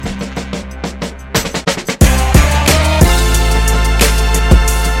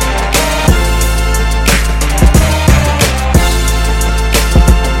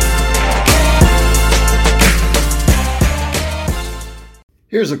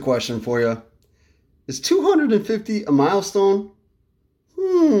Here's a question for you. Is 250 a milestone?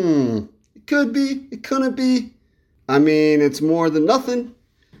 It could be. It couldn't be. I mean, it's more than nothing.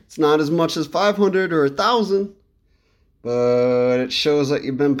 It's not as much as 500 or 1,000. But it shows that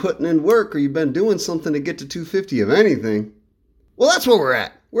you've been putting in work or you've been doing something to get to 250 of anything. Well, that's where we're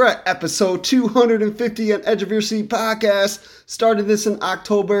at. We're at episode 250 on Edge of Your Seat podcast. Started this in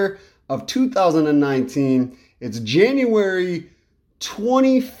October of 2019. It's January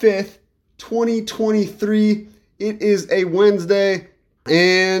 25th, 2023. It is a Wednesday,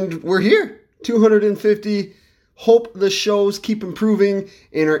 and we're here. 250. Hope the shows keep improving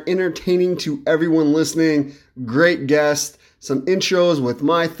and are entertaining to everyone listening. Great guests, some intros with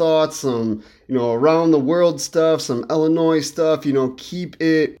my thoughts, some, around the world stuff, some Illinois stuff. Keep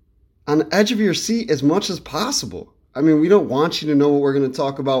it on the edge of your seat as much as possible. I mean, we don't want you to know what we're going to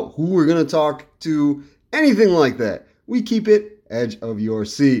talk about, who we're going to talk to, anything like that. We keep it edge of your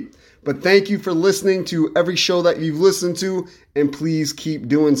seat. But thank you for listening to every show that you've listened to, and please keep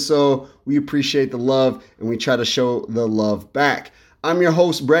doing so. We appreciate the love, and we try to show the love back. I'm your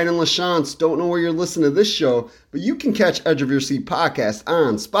host, Brandon LaChance. Don't know where you're listening to this show, but you can catch Edge of Your Seat podcast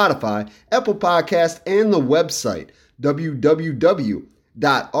on Spotify, Apple Podcast, and the website,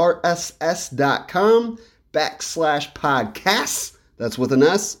 www.rss.com/podcasts. That's with an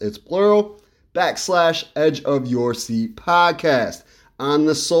S, it's plural, /Edge of Your Seat podcast. On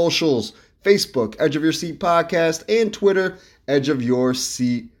the socials, Facebook, Edge of Your Seat podcast, and Twitter, Edge of Your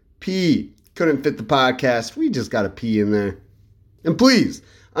Seat P. Couldn't fit the podcast. We just got a P in there. And please,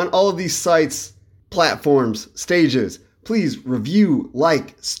 on all of these sites, platforms, stages, please review,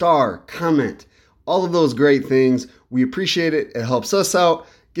 like, star, comment, all of those great things. We appreciate it. It helps us out.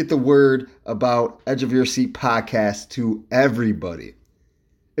 Get the word about Edge of Your Seat podcast to everybody.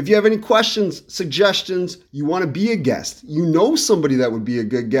 If you have any questions, suggestions, you want to be a guest, you know somebody that would be a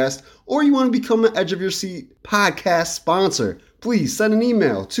good guest, or you want to become an Edge of Your Seat podcast sponsor, please send an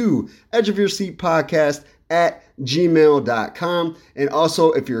email to edgeofyourseatpodcast@gmail.com. And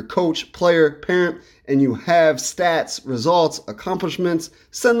also, if you're a coach, player, parent, and you have stats, results, accomplishments,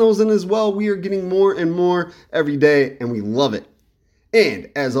 send those in as well. We are getting more and more every day, and we love it. And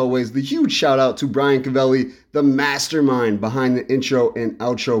as always, the huge shout out to Brian Cavelli, the mastermind behind the intro and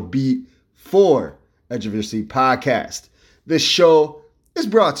outro beat for Edge of Your Seat podcast. This show is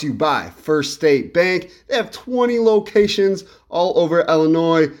brought to you by First State Bank. They have 20 locations all over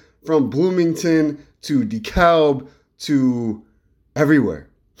Illinois, from Bloomington to DeKalb to everywhere.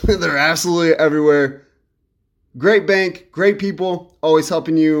 They're absolutely everywhere. Great bank, great people, always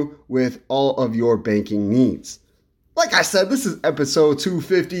helping you with all of your banking needs. Like I said, this is episode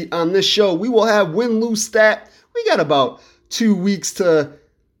 250. On this show, we will have win-lose stat. We got about 2 weeks to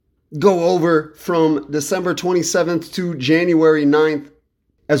go over from December 27th to January 9th.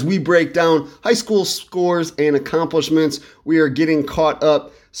 As we break down high school scores and accomplishments, we are getting caught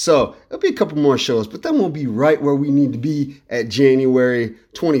up. So it'll be a couple more shows, but then we'll be right where we need to be at January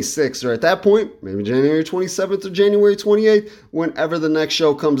 26th, or at that point, maybe January 27th or January 28th, whenever the next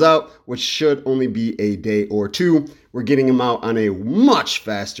show comes out, which should only be a day or two. We're getting them out on a much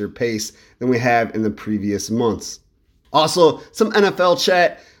faster pace than we have in the previous months. Also, some NFL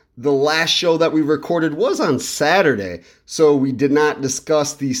chat. The last show that we recorded was on Saturday, so we did not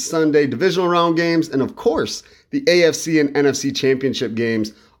discuss the Sunday divisional round games, and of course, the AFC and NFC championship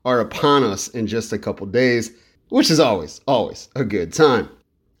games are upon us in just a couple days, which is always a good time.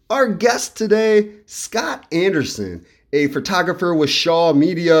 Our guest today, Scott Anderson, a photographer with Shaw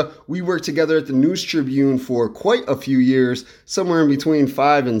Media. We worked together at the News Tribune for quite a few years, somewhere in between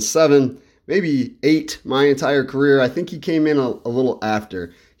 5 and 7, maybe 8 my entire career. I think he came in a little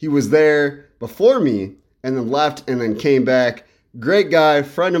after. He was there before me and then left and then came back. Great guy,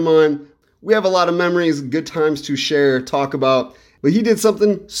 friend of mine. We have a lot of memories, good times to share, talk about. But he did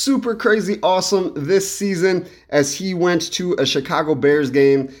something super crazy awesome this season as he went to a Chicago Bears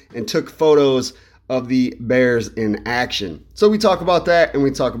game and took photos of the Bears in action. So we talk about that and we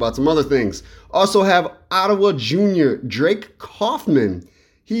talk about some other things. Also have Ottawa Junior Drake Kaufman.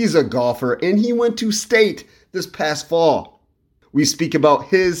 He's a golfer and he went to state this past fall. We speak about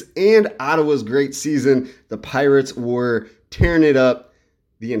his and Ottawa's great season. The Pirates were tearing it up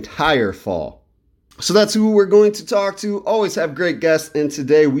the entire fall. So that's who we're going to talk to. Always have great guests, and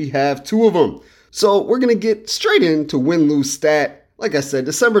today we have 2 of them. So we're going to get straight into win-lose stat. Like I said,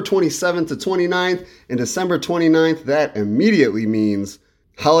 December 27th to 29th, and December 29th, that immediately means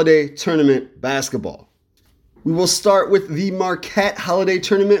Holiday Tournament basketball. We will start with the Marquette Holiday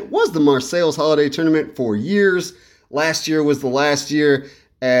Tournament. Was the Marseilles Holiday Tournament for years. Last year was the last year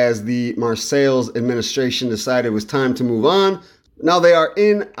as the Marseilles administration decided it was time to move on. Now they are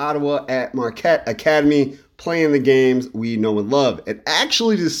in Ottawa at Marquette Academy playing the games we know and love. It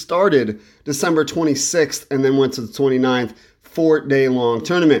actually just started December 26th and then went to the 29th, 4-day long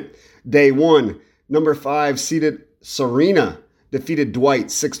tournament. Day 1, number 5 seeded Serena defeated Dwight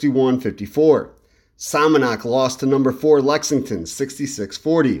 61-54. Samanak lost to number 4 Lexington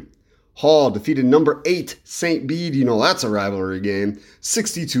 66-40. Hall defeated number 8 St. Bede, you know that's a rivalry game,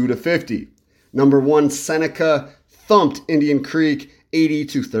 62-50. Number 1 Seneca thumped Indian Creek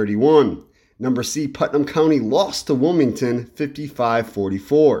 80-31. Number C Putnam County lost to Wilmington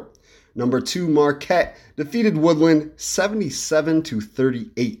 55-44. Number 2 Marquette defeated Woodland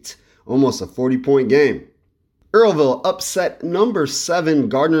 77-38. Almost a 40-point game. Earlville upset number 7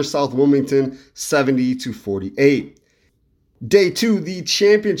 Gardner South Wilmington 70-48. Day 2, the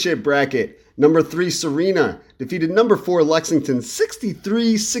championship bracket. Number 3 Serena defeated number 4 Lexington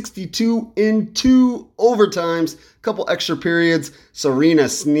 63-62 in 2 overtimes, couple extra periods. Serena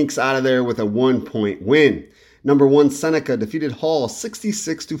sneaks out of there with a 1-point win. Number 1 Seneca defeated Hall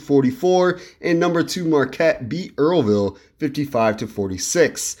 66-44, and number 2 Marquette beat Earlville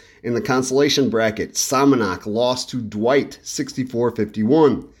 55-46. In the consolation bracket, Samanak lost to Dwight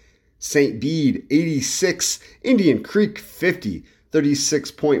 64-51. St. Bede 86, Indian Creek 50,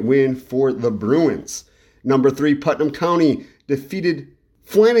 36-point win for the Bruins. Number 3 Putnam County defeated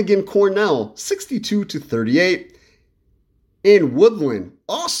Flanagan Cornell 62-38. In Woodland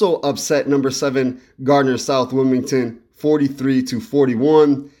also upset number 7 Gardner South Wilmington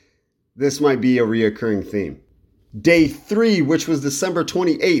 43-41. This might be a reoccurring theme. Day 3, which was December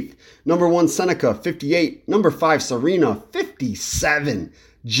 28th, number 1 Seneca 58, number 5 Serena 57.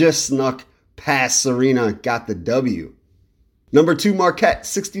 Just snuck past Serena, got the W. Number 2 Marquette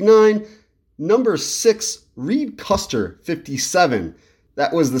 69, number 6 Reed Custer 57.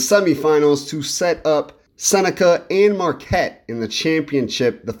 That was the semifinals to set up Seneca and Marquette in the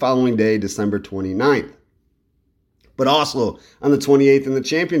championship the following day, December 29th. But also on the 28th in the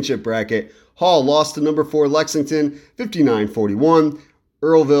championship bracket, Hall lost to number 4 Lexington 59-41.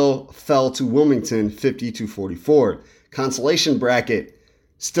 Earlville fell to Wilmington 50-44. Consolation bracket,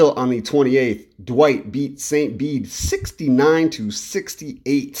 still on the 28th, Dwight beat St. Bede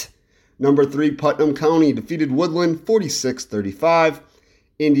 69-68. Number 3 Putnam County defeated Woodland 46-35.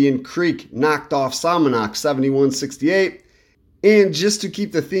 Indian Creek knocked off Samanak 71-68. And just to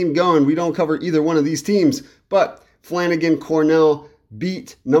keep the theme going, we don't cover either one of these teams, but Flanagan Cornell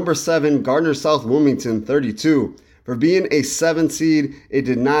beat number 7 Gardner South Wilmington 32. For being a 7 seed, it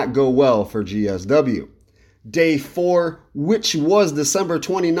did not go well for GSW. Day 4, which was December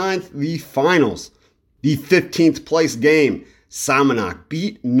 29th, the finals. The 15th place game. Samanak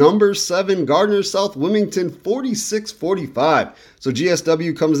beat number 7 Gardner South Wilmington 46-45. So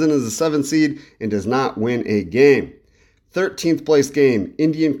GSW comes in as a 7 seed and does not win a game. 13th place game,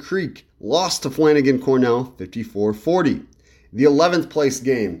 Indian Creek lost to Flanagan Cornell 54-40. The 11th place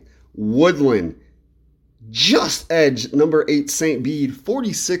game, Woodland just edged number 8 St. Bede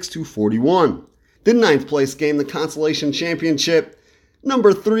 46-41. The 9th place game, the Consolation Championship,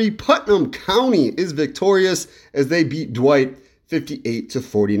 number 3 Putnam County is victorious as they beat Dwight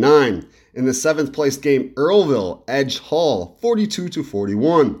 58-49. In the 7th place game, Earlville edged Hall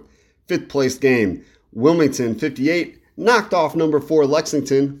 42-41. 5th place game, Wilmington 58 knocked off number 4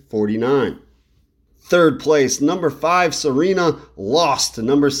 Lexington 49. 3rd place, number 5 Serena lost to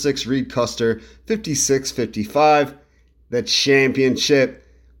number 6 Reed Custer 56-55. The championship,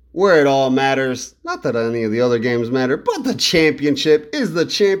 where it all matters. Not that any of the other games matter, but the championship is the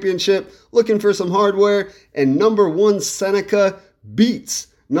championship. Looking for some hardware, and number 1 Seneca beats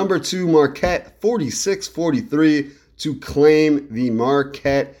number 2 Marquette 46-43 to claim the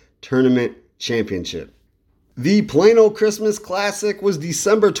Marquette Tournament Championship. The Plano Christmas Classic was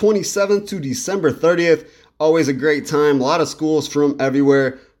December 27th to December 30th. Always a great time. A lot of schools from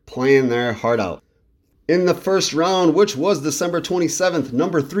everywhere playing their heart out. In the first round, which was December 27th,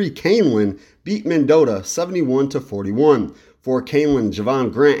 number 3 Canelan beat Mendota 71-41. For Canelan,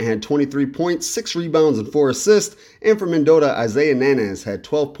 Javon Grant had 23 points, 6 rebounds, and 4 assists. And for Mendota, Isaiah Nanez had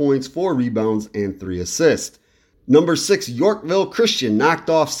 12 points, 4 rebounds, and 3 assists. Number 6 Yorkville Christian knocked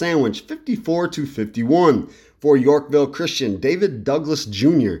off Sandwich 54-51. For Yorkville Christian, David Douglas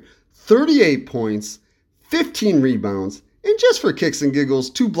Jr., 38 points, 15 rebounds, and just for kicks and giggles,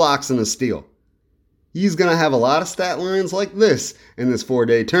 2 blocks and a steal. He's going to have a lot of stat lines like this in this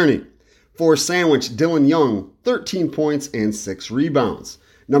 4-day tourney. For Sandwich, Dylan Young, 13 points and 6 rebounds.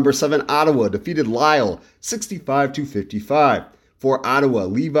 Number 7 Ottawa defeated Lyle 65-55. For Ottawa,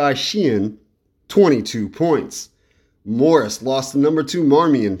 Levi Sheehan, 22 points. Morris lost to number 2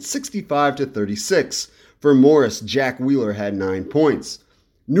 Marmion 65-36. For Morris, Jack Wheeler had 9 points.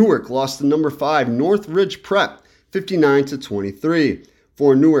 Newark lost to number 5 Northridge Prep 59-23.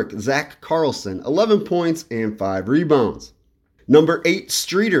 For Newark, Zach Carlson 11 points and 5 rebounds. Number 8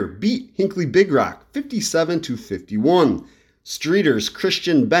 Streeter beat Hinckley Big Rock 57-51. Streeter's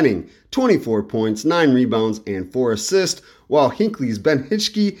Christian Benning 24 points, 9 rebounds, and 4 assists, while Hinckley's Ben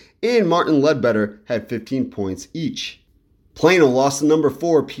Hitchke and Martin Ledbetter had 15 points each. Plano lost to number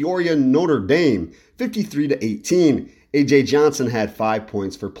 4 Peoria Notre Dame 53-18. A.J. Johnson had 5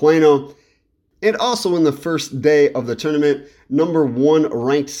 points for Plano. And also in the first day of the tournament, number 1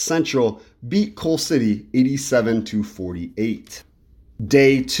 ranked Central beat Coal City 87-48.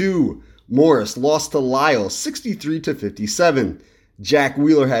 Day 2, Morris lost to Lisle 63-57. Jack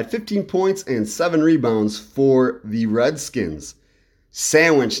Wheeler had 15 points and 7 rebounds for the Redskins.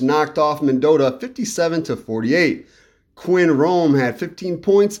 Sandwich knocked off Mendota 57-48. Quinn Rome had 15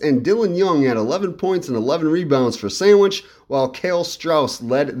 points and Dylan Young had 11 points and 11 rebounds for Sandwich, while Cale Strauss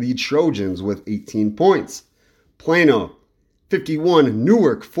led the Trojans with 18 points. Plano 51,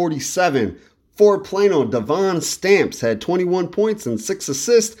 Newark 47. For Plano, Devon Stamps had 21 points and 6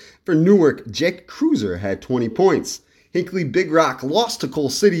 assists. For Newark, Jake Cruiser had 20 points. Hinckley Big Rock lost to Coal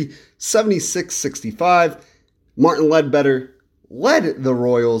City 76-65. Martin Ledbetter led the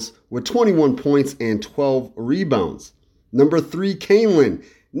Royals with 21 points and 12 rebounds. Number 3, Canelan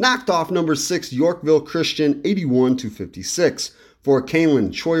knocked off number 6, Yorkville Christian 81-56. For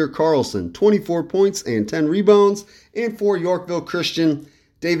Canelan, Troyer Carlson 24 points and 10 rebounds. And for Yorkville Christian,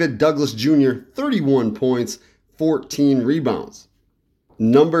 David Douglas Jr. 31 points, 14 rebounds.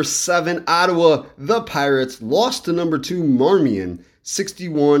 Number 7, Ottawa, the Pirates lost to number 2, Marmion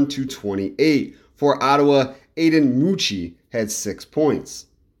 61-28. For Ottawa, Aiden Mucci had 6 points.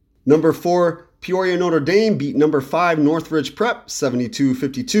 Number 4, Peoria Notre Dame beat number 5 Northridge Prep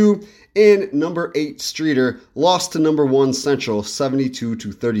 72-52, and number 8 Streeter lost to number 1 Central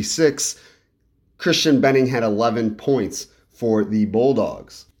 72-36. Christian Benning had 11 points for the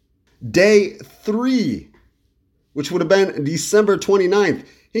Bulldogs. Day 3, which would have been December 29th,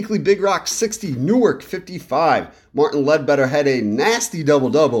 Hinckley Big Rock 60, Newark 55. Martin Ledbetter had a nasty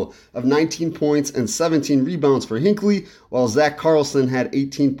double-double of 19 points and 17 rebounds for Hinckley, while Zach Carlson had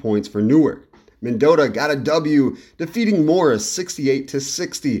 18 points for Newark. Mendota got a W, defeating Morris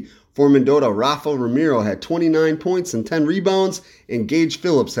 68-60. For Mendota, Rafa Ramiro had 29 points and 10 rebounds, and Gage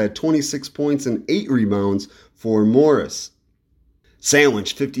Phillips had 26 points and 8 rebounds for Morris.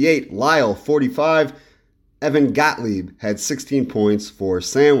 Sandwich 58, Lisle 45. Evan Gottlieb had 16 points for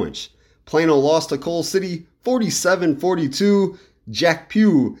Sandwich. Plano lost to Coal City 47-42. Jack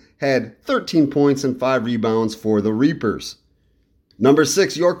Pugh had 13 points and 5 rebounds for the Reapers. Number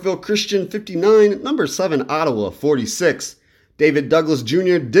 6, Yorkville Christian 59. Number 7, Ottawa 46. David Douglas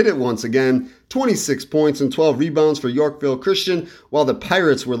Jr. did it once again, 26 points and 12 rebounds for Yorkville Christian, while the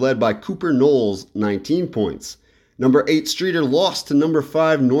Pirates were led by Cooper Knowles, 19 points. Number 8, Streeter lost to number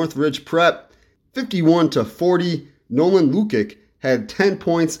 5, Northridge Prep 51-40. Nolan Lukic had 10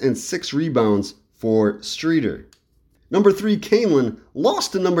 points and 6 rebounds for Streeter. Number 3, Canelan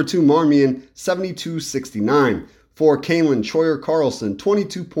lost to number 2, Marmion 72-69. For Canelan, Troyer Carlson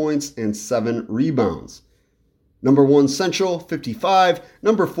 22 points and 7 rebounds. Number 1, Central 55.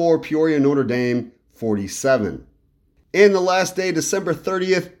 Number 4, Peoria Notre Dame 47. And the last day, December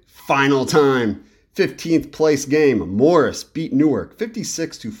 30th, final time. 15th place game, Morris beat Newark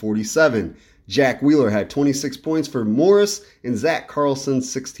 56-47. Jack Wheeler had 26 points for Morris and Zach Carlson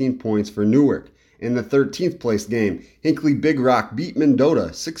 16 points for Newark. In the 13th place game, Hinckley Big Rock beat Mendota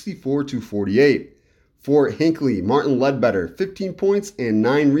 64-48. For Hinckley, Martin Ledbetter 15 points and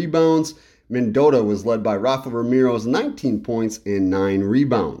 9 rebounds. Mendota was led by Rafa Ramiro's 19 points and 9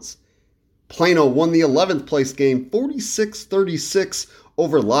 rebounds. Plano won the 11th place game 46-36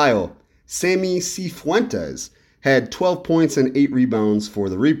 over Lisle. Sammy Cifuentes had 12 points and 8 rebounds for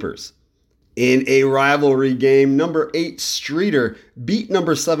the Reapers. In a rivalry game, number 8 Streeter beat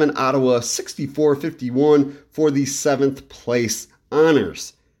number 7 Ottawa 64-51 for the 7th place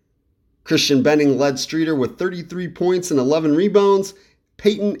honors. Christian Benning led Streeter with 33 points and 11 rebounds.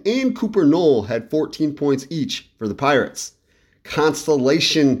 Peyton and Cooper Knoll had 14 points each for the Pirates.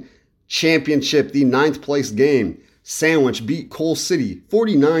 Constellation Championship, the 9th place game. Sandwich beat Coal City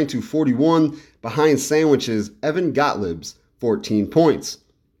 49-41 behind Sandwich's Evan Gottlieb's 14 points.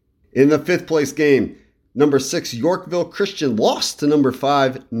 In the 5th place game, number 6 Yorkville Christian lost to number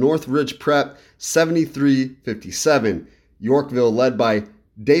 5 Northridge Prep 73-57. Yorkville led by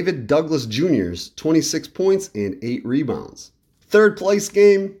David Douglas Jr.'s 26 points and 8 rebounds. 3rd place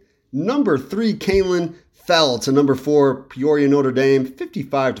game, number 3 Canelan fell to number 4 Peoria Notre Dame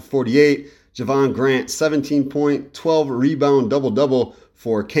 55-48. Javon Grant, 17 point, 12 rebound, double-double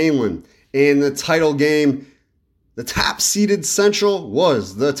for Kaneland. In the title game, the top-seeded Central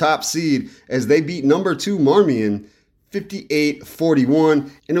was the top seed as they beat number 2 Marmion 58-41,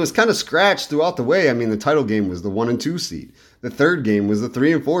 and it was kind of scratched throughout the way. I mean, the title game was the 1 and 2 seed. The third game was the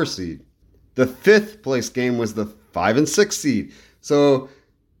 3 and 4 seed. The fifth place game was the 5 and 6 seed. So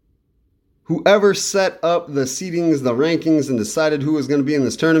whoever set up the seedings, the rankings, and decided who was going to be in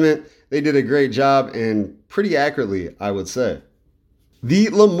this tournament, they did a great job and pretty accurately, I would say. The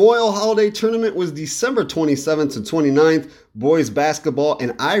Lamoille Holiday Tournament was December 27th to 29th, boys basketball,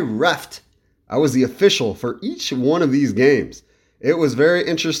 and I refed. I was the official for each one of these games. It was very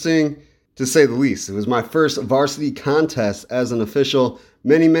interesting, to say the least. It was my first varsity contest as an official.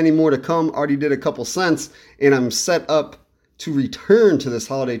 Many, many more to come. Already did a couple cents, and I'm set up to return to this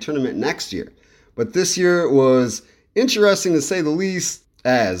holiday tournament next year. But this year was interesting, to say the least,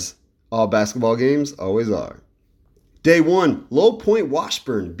 as all basketball games always are. Day 1, Low Point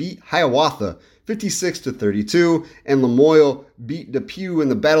Washburn beat Hiawatha 56-32, and Lamoille beat Depew in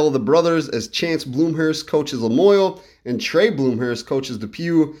the Battle of the Brothers as Chance Bloomhurst coaches Lamoille and Trey Bloomhurst coaches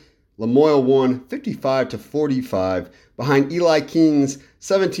Depew. Lamoille won 55-45 behind Eli King's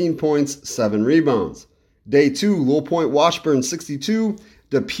 17 points, 7 rebounds. Day 2, Low Point Washburn 62,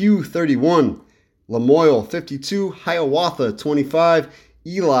 Depew 31, Lamoille 52, Hiawatha 25.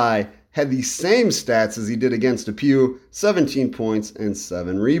 Eli had the same stats as he did against Depew, 17 points and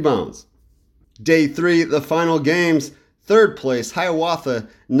 7 rebounds. Day 3, the final games, third place, Hiawatha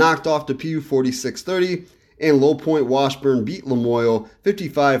knocked off Depew 46-30, and Low Point Washburn beat Lamoille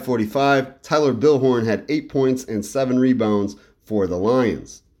 55-45. Tyler Billhorn had 8 points and 7 rebounds for the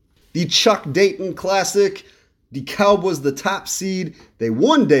Lions. The Chuck Dayton Classic, DeKalb was the top seed. They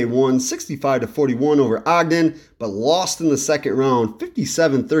won day 1, 65-41 over Ogden, but lost in the second round,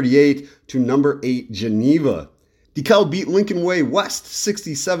 57-38 to number 8 Geneva. DeKalb beat Lincoln Way West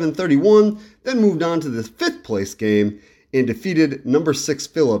 67-31, then moved on to the 5th place game and defeated number 6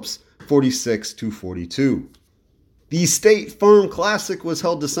 Phillips 46-42. The State Farm Classic was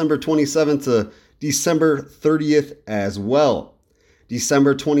held December 27th to December 30th as well.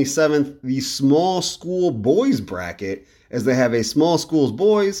 December 27th, the small school boys bracket, as they have a small schools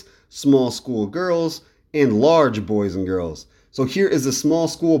boys, small school girls, and large boys and girls. So here is the small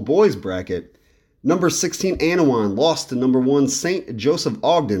school boys bracket. Number 16 Anawan lost to number 1 St. Joseph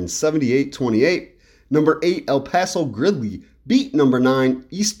Ogden 78-28. Number 8 El Paso Gridley beat number 9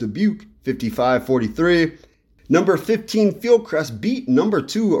 East Dubuque 55-43. Number 15 Fieldcrest beat number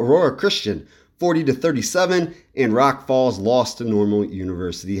 2 Aurora Christian 40-37, and Rock Falls lost to Normal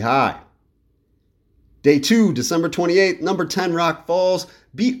University High. Day 2, December 28th, number 10 Rock Falls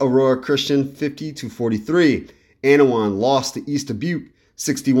beat Aurora Christian 50-43. Anawan lost to East Dubuque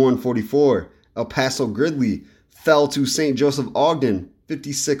 61-44. El Paso Gridley fell to St. Joseph Ogden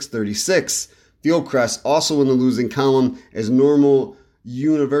 56-36. Fieldcrest also in the losing column as Normal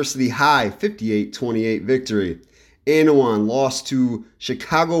University High 58-28 victory. Anawan lost to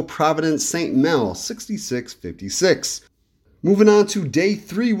Chicago Providence St. Mel 66-56. Moving on to day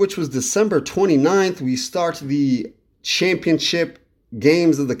 3, which was December 29th, we start the championship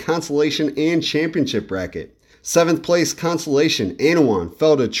games of the consolation and championship bracket. 7th place consolation, Anawan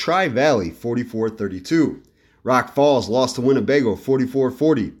fell to Tri-Valley 44-32. Rock Falls lost to Winnebago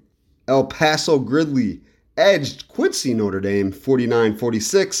 44-40. El Paso Gridley edged Quincy Notre Dame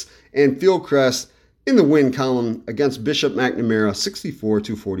 49-46, and Fieldcrest in the win column against Bishop McNamara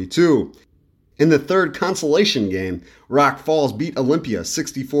 64-42. In the third consolation game, Rock Falls beat Olympia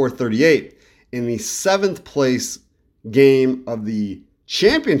 64-38. In the 7th place game of the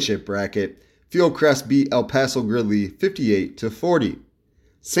championship bracket, Fieldcrest beat El Paso Gridley 58-40.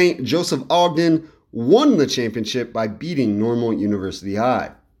 St. Joseph Ogden won the championship by beating Normal University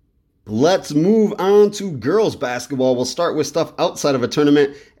High. Let's move on to girls basketball. We'll start with stuff outside of a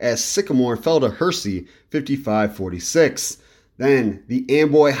tournament as Sycamore fell to Hersey 55-46. Then the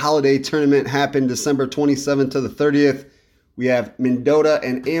Amboy Holiday Tournament happened December 27th to the 30th. We have Mendota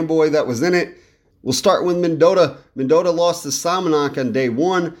and Amboy that was in it. We'll start with Mendota. Mendota lost to Salmonock on day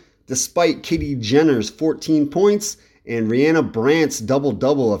 1 despite Katie Jenner's 14 points and Rihanna Brandt's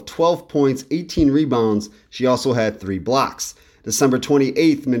double-double of 12 points, 18 rebounds. She also had 3 blocks. December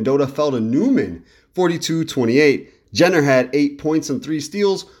 28th, Mendota fell to Newman 42-28. Jenner had 8 points and 3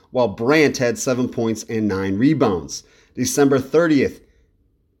 steals, while Brandt had 7 points and 9 rebounds. December 30th,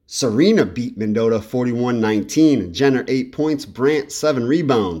 Serena beat Mendota 41-19. Jenner 8 points, Brandt 7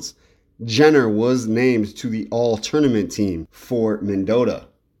 rebounds. Jenner was named to the all-tournament team for Mendota.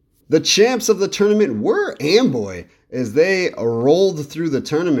 The champs of the tournament were Amboy as they rolled through the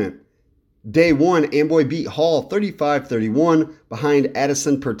tournament. Day 1, Amboy beat Hall 35-31 behind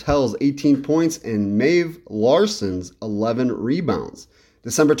Addison Purtell's 18 points and Maeve Larson's 11 rebounds.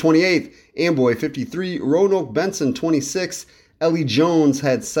 December 28th, Amboy 53, Roanoke Benson 26, Ellie Jones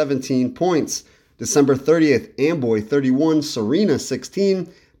had 17 points. December 30th, Amboy 31, Serena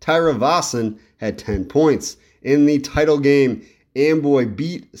 16, Tyra Vossen had 10 points. In the title game, Amboy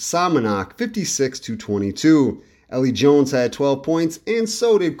beat Somonauk 56-22. Ellie Jones had 12 points, and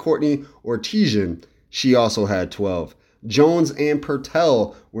so did Courtney Ortesian. She also had 12. Jones and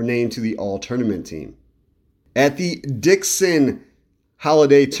Purtell were named to the all-tournament team. At the Dixon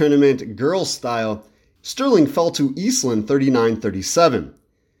Holiday Tournament girls style, Sterling fell to Eastland 39-37.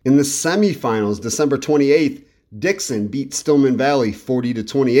 In the semifinals, December 28th, Dixon beat Stillman Valley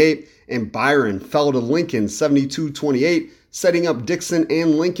 40-28, and Byron fell to Lincoln 72-28, setting up Dixon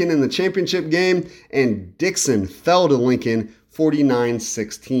and Lincoln in the championship game, and Dixon fell to Lincoln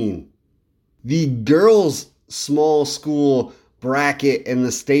 49-16. The girls' small school bracket in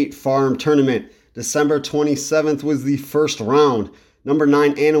the State Farm Tournament, December 27th was the first round. Number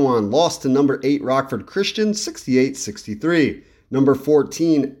 9 Anawan lost to number 8 Rockford Christian 68-63. Number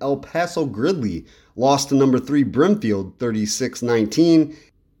 14 El Paso Gridley lost to number 3 Brimfield 36-19.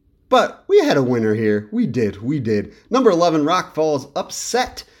 But we had a winner here. We did. Number 11 Rock Falls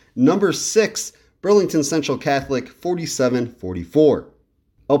upset number 6 Burlington Central Catholic 47-44.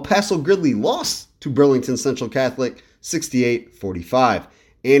 El Paso Gridley lost to Burlington Central Catholic 68-45.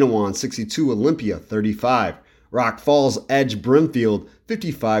 Anawan 62 Olympia 35. Rock Falls edged Brimfield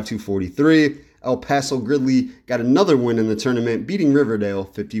 55-43. El Paso Gridley got another win in the tournament, beating Riverdale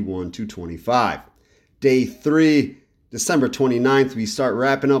 51-25. Day 3, December 29th, we start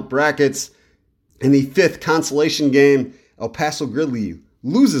wrapping up brackets. In the 5th consolation game, El Paso Gridley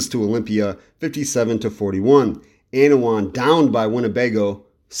loses to Olympia 57-41. Anawan downed by Winnebago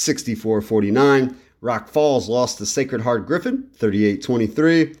 64-49. Rock Falls lost to Sacred Heart Griffin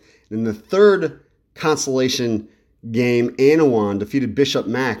 38-23. In the 3rd consolation game, Anawan defeated Bishop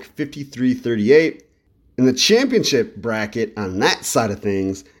Mac 53-38. In the championship bracket on that side of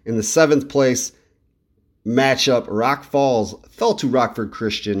things, in the 7th place matchup, Rock Falls fell to Rockford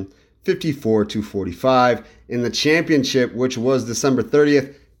Christian 54-45. In the championship, which was December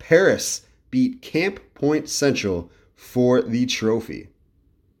 30th, Paris beat Camp Point Central for the trophy.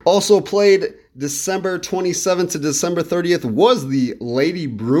 Also played December 27th to December 30th was the Lady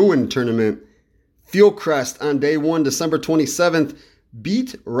Bruin Tournament. Fieldcrest on day 1, December 27th,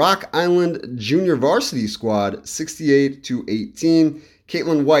 beat Rock Island Junior Varsity Squad 68-18.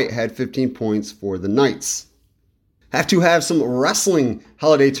 Caitlin White had 15 points for the Knights. Have to have some wrestling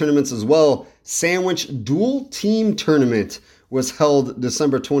holiday tournaments as well. Sandwich Dual Team Tournament was held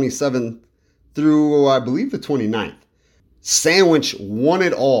December 27th through, I believe, the 29th. Sandwich won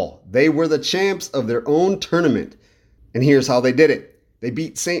it all. They were the champs of their own tournament. And here's how they did it. They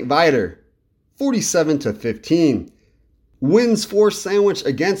beat St. Viator 47-15. Wins for Sandwich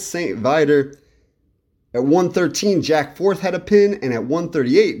against St. Viator. At 113, Jack Forth had a pin, and at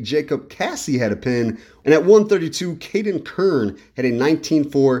 138, Jacob Cassie had a pin, and at 132, Caden Kern had a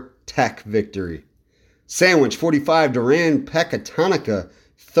 19-4 tech victory. Sandwich 45, Duran Pecatonica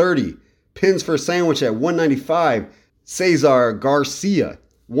 30. Pins for Sandwich at 195, Cesar Garcia.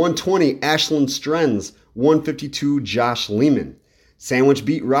 120, Ashland Strenz. 152, Josh Lehman. Sandwich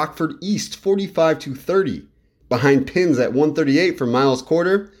beat Rockford East 45-30. Behind pins at 138 for Miles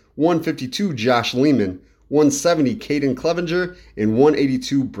Corder, 152 Josh Lehman, 170 Caden Clevenger, and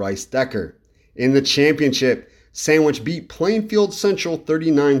 182 Bryce Decker. In the championship, Sandwich beat Plainfield Central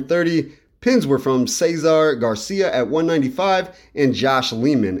 39-30. Pins were from Cesar Garcia at 195 and Josh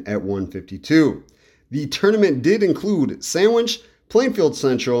Lehman at 152. The tournament did include Sandwich, Plainfield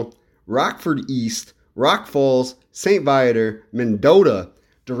Central, Rockford East, Rock Falls, St. Viator, Mendota,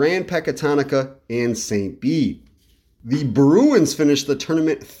 Duran Pecatonica, and St. Bede. The Bruins finished the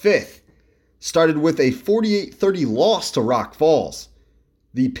tournament 5th, started with a 48-30 loss to Rock Falls.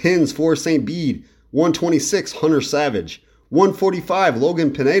 The pins for St. Bede, 126 Hunter Savage, 145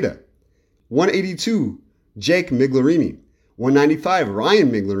 Logan Pineda, 182 Jake Miglarini, 195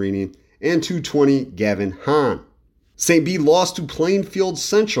 Ryan Miglarini, and 220 Gavin Hahn. St. Bede lost to Plainfield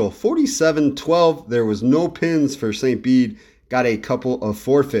Central 47-12. There was no pins for St. Bede, got a couple of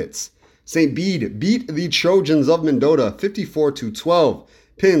forfeits. St. Bede beat the Trojans of Mendota 54-12.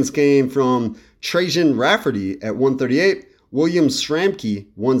 Pins came from Trajan Rafferty at 138, William Stramke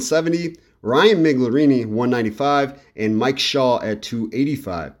 170, Ryan Miglarini 195, and Mike Shaw at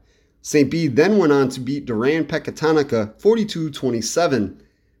 285. St. Bede then went on to beat Duran Pecatonica 42-27.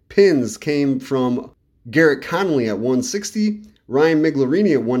 Pins came from Garrett Connolly at 160, Ryan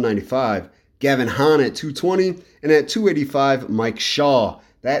Miglerini at 195, Gavin Hahn at 220, and at 285, Mike Shaw.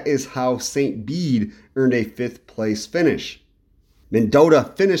 That is how St. Bede earned a 5th place finish.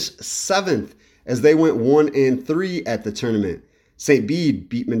 Mendota finished 7th as they went 1-3 at the tournament. St. Bede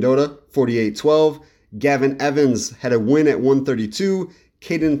beat Mendota 48-12. Gavin Evans had a win at 132.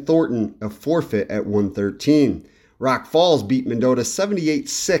 Caden Thornton a forfeit at 113. Rock Falls beat Mendota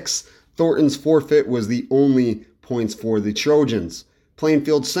 78-6. Thornton's forfeit was the only points for the Trojans.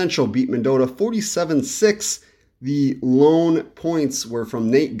 Plainfield Central beat Mendota 47-6. The lone points were from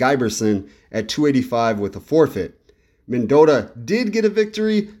Nate Giberson at 285 with a forfeit. Mendota did get a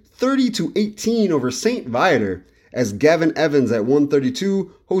victory 30-18 over St. Viator as Gavin Evans at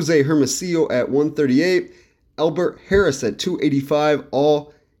 132, Jose Hermosillo at 138, Albert Harris at 285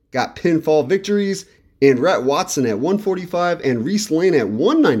 all got pinfall victories, and Rhett Watson at 145 and Reese Lane at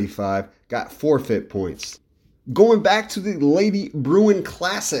 195 got forfeit points. Going back to the Lady Bruin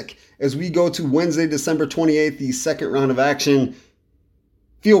Classic as we go to Wednesday, December 28th, the second round of action.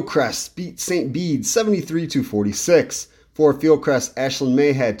 Fieldcrest beat St. Bede 73-46. For Fieldcrest, Ashlyn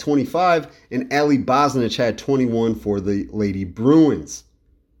May had 25 and Allie Bosnich had 21 for the Lady Bruins.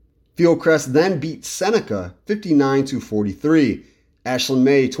 Fieldcrest then beat Seneca 59-43. Ashlyn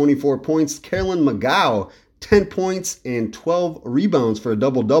May 24 points, Carolyn McGow 10 points and 12 rebounds for a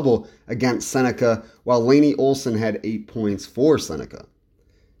double-double against Seneca, while Lainey Olson had 8 points for Seneca.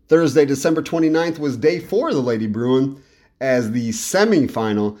 Thursday, December 29th was day 4 of the Lady Bruin as the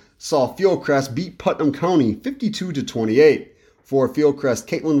semifinal saw Fieldcrest beat Putnam County 52-28. For Fieldcrest,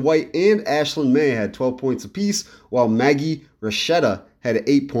 Caitlin White and Ashlyn May had 12 points apiece, while Maggie Rashetta had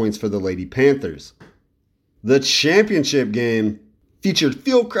 8 points for the Lady Panthers. The championship game featured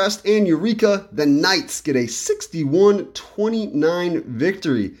Fieldcrest and Eureka. The Knights get a 61-29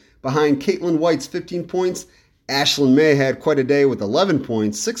 victory behind Caitlin White's 15 points. Ashlyn May had quite a day with 11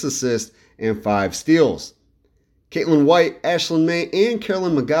 points, 6 assists, and 5 steals. Caitlin White, Ashlyn May, and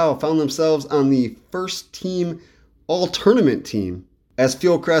Carolyn McGow found themselves on the first team all-tournament team as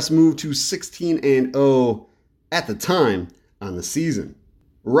Fieldcrest moved to 16-0 at the time on the season.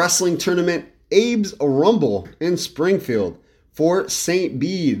 Wrestling tournament Abe's Rumble in Springfield. For St.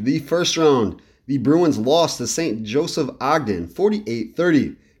 Bede, the first round, the Bruins lost to St. Joseph Ogden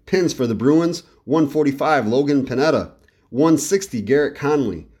 48-30. Pins for the Bruins, 145 Logan Panetta, 160 Garrett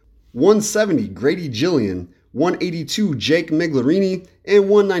Conley, 170 Grady Gillian, 182 Jake Miglerini, and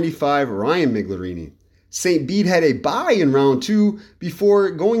 195 Ryan Miglerini. St. Bede had a bye in round 2 before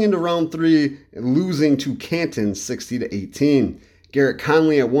going into round 3 and losing to Canton 60-18. Garrett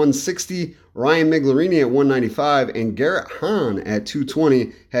Conley at 160, Ryan Miglerini at 195, and Garrett Hahn at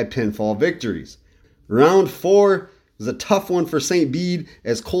 220 had pinfall victories. Round 4 was a tough one for St. Bede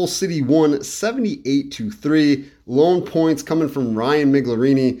as Coal City won 78-3. Lone points coming from Ryan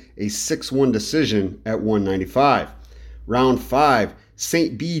Miglerini, a 6-1 decision at 195. Round 5,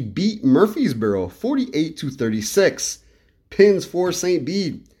 St. Bede beat Murfreesboro 48-36. Pins for St.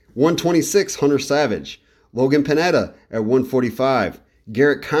 Bede, 126 Hunter Savage, Logan Panetta at 145,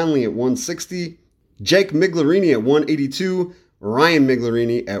 Garrett Conley at 160, Jake Miglerini at 182, Ryan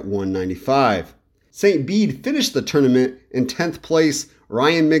Miglerini at 195. St. Bede finished the tournament in 10th place.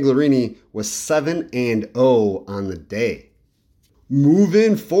 Ryan Miglerini was 7-0 on the day.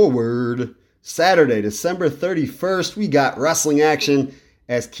 Moving forward, Saturday, December 31st, we got wrestling action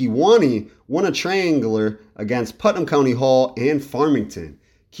as Kewanee won a triangular against Putnam County Hall and Farmington.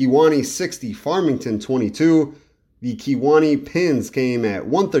 Kewanee 60, Farmington 22. The Kewanee pins came at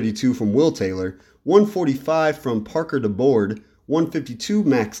 132 from Will Taylor, 145 from Parker DeBoard, 152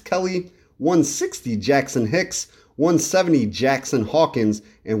 Max Kelly, 160 Jackson Hicks, 170 Jackson Hawkins,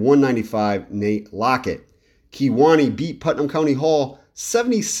 and 195 Nate Lockett. Kewanee beat Putnam County Hall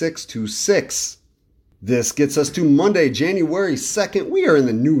 76-6. This gets us to Monday, January 2nd. We are in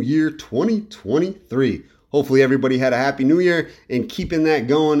the new year 2023. Hopefully everybody had a happy new year and keeping that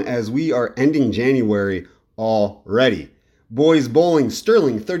going as we are ending January already. Boys bowling,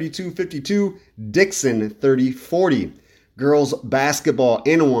 Sterling 32-52, Dixon 30-40. Girls basketball,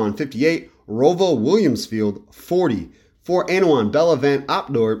 Anawan 58, Rova Williamsfield 40. For Anawan, Bella Van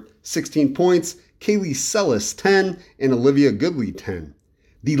Opdorp 16 points, Kaylee Sellis 10, and Olivia Goodley 10.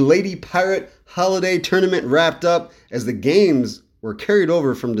 The Lady Pirate Holiday Tournament wrapped up as the games were carried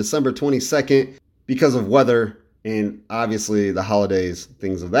over from December 22nd because of weather and obviously the holidays,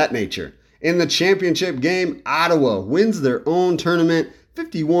 things of that nature. In the championship game, Ottawa wins their own tournament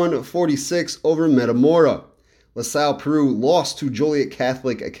 51-46 over Metamora. LaSalle Peru lost to Joliet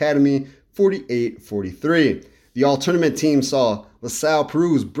Catholic Academy 48-43. The all-tournament team saw LaSalle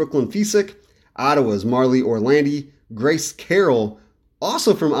Peru's Brooklyn Fisick, Ottawa's Marley Orlandi, Grace Carroll,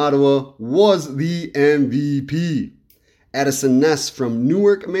 also from Ottawa, was the MVP. Addison Ness from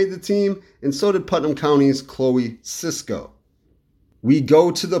Newark made the team, and so did Putnam County's Chloe Cisco. We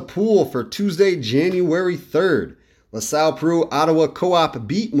go to the pool for Tuesday, January 3rd. LaSalle Peru Ottawa Co-op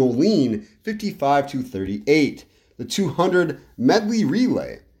beat Moline 55-38. The 200 medley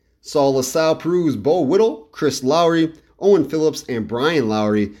relay saw LaSalle Peru's Bo Whittle, Chris Lowry, Owen Phillips, and Brian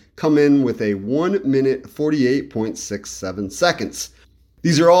Lowry come in with a 1 minute 48.67 seconds.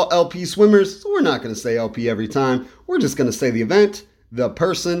 These are all LP swimmers, so we're not going to say LP every time. We're just going to say the event, the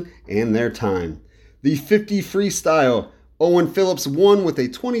person, and their time. The 50 freestyle, Owen Phillips won with a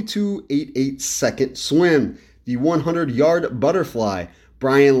 22.88 second swim. The 100-yard butterfly,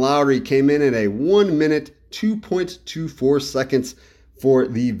 Brian Lowry came in at a 1 minute 2.24 seconds for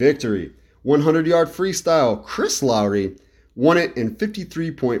the victory. 100-yard freestyle, Chris Lowry won it in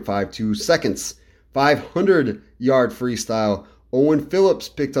 53.52 seconds. 500-yard freestyle, Owen Phillips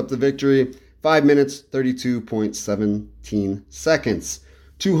picked up the victory, 5 minutes 32.17 seconds.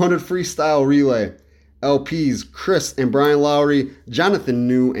 200 freestyle relay, LPs Chris and Brian Lowry, Jonathan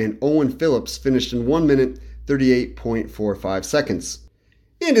New, and Owen Phillips finished in 1 minute 38.45 seconds.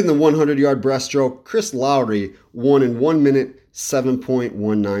 And in the 100-yard breaststroke, Chris Lowry won in 1 minute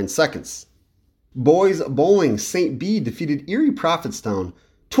 7.19 seconds. Boys bowling, St. Bede defeated Erie Prophetstown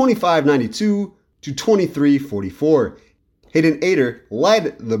 25-92 to 23-44. Hayden Ader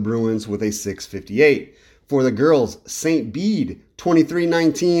led the Bruins with a 6.58. For the girls, St. Bede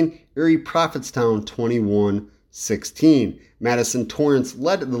 23-19, Erie Prophetstown 21-16. Madison Torrance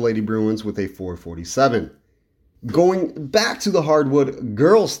led the Lady Bruins with a 4.47. Going back to the hardwood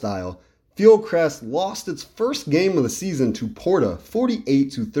girls style, Fieldcrest lost its first game of the season to Porta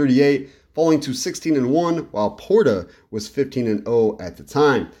 48-38, falling to 16-1, while Porta was 15-0 at the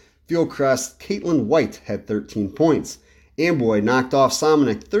time. Fieldcrest's Caitlin White had 13 points. Amboy knocked off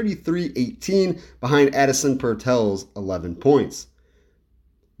Somunick 33-18 behind Addison Purtell's 11 points.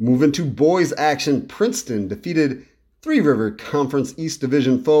 Moving to boys action, Princeton defeated Three River Conference East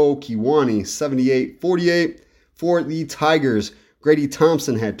Division foe Kewanee 78-48. For the Tigers, Grady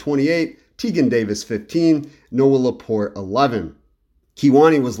Thompson had 28, Tegan Davis 15, Noah Laporte 11.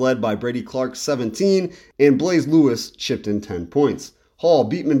 Kewanee was led by Brady Clark 17, and Blaze Lewis chipped in 10 points. Hall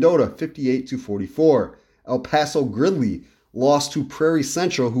beat Mendota 58-44. El Paso Gridley lost to Prairie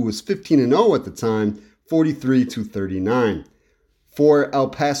Central, who was 15-0 at the time, 43-39. For El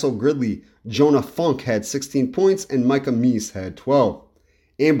Paso Gridley, Jonah Funk had 16 points and Micah Meese had 12.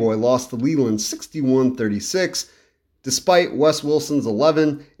 Amboy lost to Leland 61-36, despite Wes Wilson's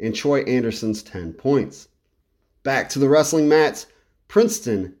 11 and Troy Anderson's 10 points. Back to the wrestling mats,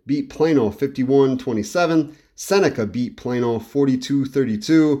 Princeton beat Plano 51-27, Seneca beat Plano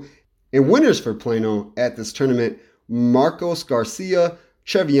 42-32, and winners for Plano at this tournament, Marcos Garcia,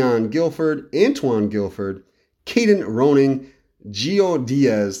 Trevion Guilford, Antoine Guilford, Caden Roning, Gio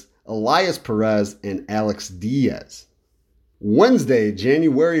Diaz, Elias Perez, and Alex Diaz. Wednesday,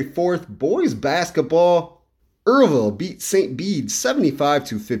 January 4th, boys basketball, Earlville beat St. Bede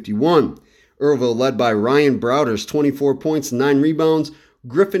 75-51. Earlville led by Ryan Browders, 24 points and 9 rebounds.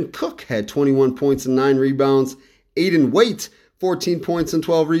 Griffin Cook had 21 points and 9 rebounds. Aiden Waite, 14 points and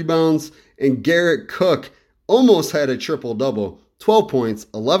 12 rebounds. And Garrett Cook almost had a triple-double, 12 points,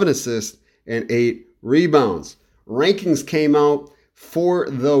 11 assists, and 8 rebounds. Rankings came out for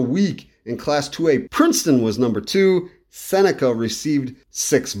the week. In Class 2A, Princeton was number 2. Seneca received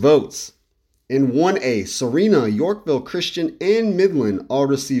 6 votes. In 1A, Serena, Yorkville Christian, and Midland all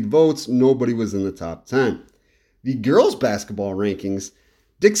received votes. Nobody was in the top 10. The girls' basketball rankings,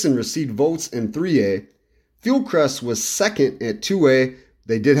 Dixon received votes in 3A. Fieldcrest was second at 2A.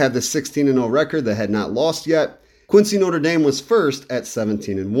 They did have the 16-0 record that had not lost yet. Quincy Notre Dame was first at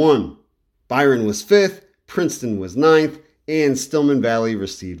 17-1. Byron was 5th, Princeton was 9th, and Stillman Valley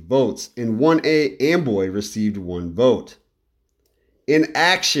received votes. In 1A, Amboy received 1 vote. In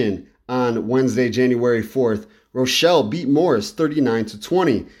action on Wednesday, January 4th, Rochelle beat Morris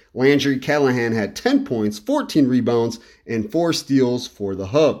 39-20. Landry Callahan had 10 points, 14 rebounds, and 4 steals for the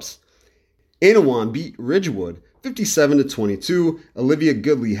Hubs. Anawan beat Ridgewood 57-22. Olivia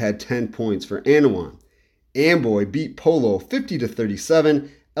Goodley had 10 points for Anawan. Amboy beat Polo 50-37.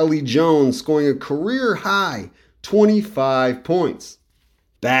 Ellie Jones scoring a career high 25 points.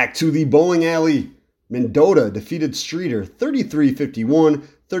 Back to the bowling alley. Mendota defeated Streeter 33-51,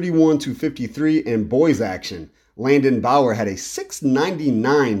 31-53 in boys action. Landon Bauer had a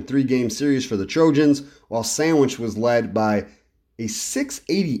 699 three-game series for the Trojans, while Sandwich was led by a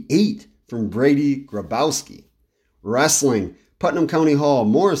 688 from Brady Grabowski. Wrestling, Putnam County Hall,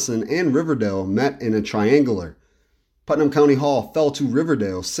 Morrison, and Riverdale met in a triangular. Putnam County Hall fell to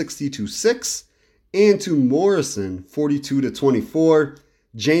Riverdale 60-6 and to Morrison 42-24.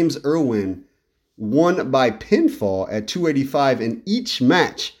 James Irwin won by pinfall at 285 in each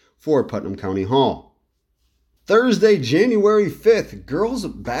match for Putnam County Hall. Thursday, January 5th, girls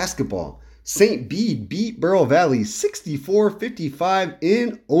basketball. St. Bede beat Bureau Valley 64-55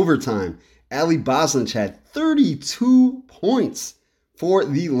 in overtime. Allie Bosnich had 32 points for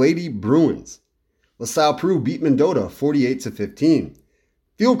the Lady Bruins. LaSalle Peru beat Mendota 48-15.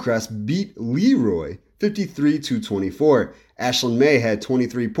 Fieldcrest beat Leroy 53-24. Ashland May had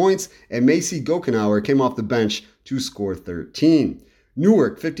 23 points, and Macy Gokenauer came off the bench to score 13.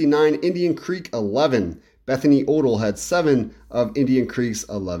 Newark 59, Indian Creek 11. Bethany Odell had 7 of Indian Creek's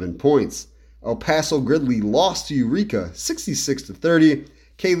 11 points. El Paso Gridley lost to Eureka 66-30.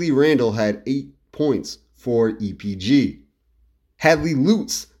 Kaylee Randall had 8 points for EPG. Hadley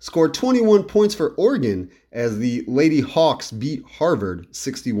Lutz scored 21 points for Oregon as the Lady Hawks beat Harvard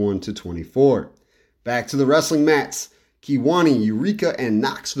 61-24. Back to the wrestling mats. Kewanee, Eureka, and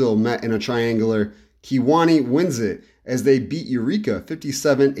Knoxville met in a triangular. Kewanee wins it as they beat Eureka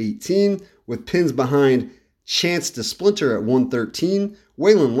 57-18 with pins behind Chance DeSplinter at 113,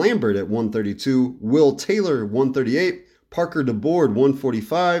 Waylon Lambert at 132, Will Taylor 138, Parker DeBoard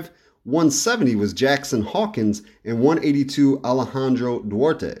 145, 170 was Jackson Hawkins, and 182 Alejandro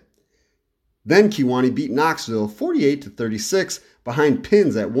Duarte. Then Kewanee beat Knoxville 48-36 behind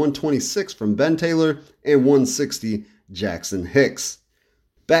pins at 126 from Ben Taylor and 160 Jackson Hicks.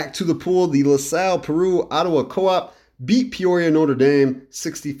 Back to the pool, the LaSalle Peru Ottawa Co-op beat Peoria Notre Dame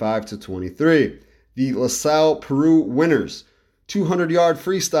 65-23. The LaSalle Peru winners: 200-yard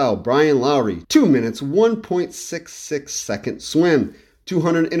freestyle Brian Lowry, 2 minutes 1.66 second swim.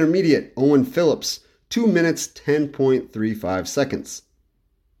 200 intermediate Owen Phillips, 2 minutes 10.35 seconds.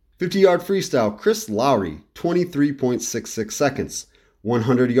 50-yard freestyle Chris Lowry, 23.66 seconds.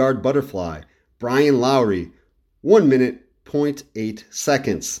 100-yard butterfly Brian Lowry, 1 minute 0.8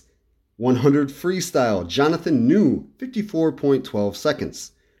 seconds. 100 freestyle Jonathan New, 54.12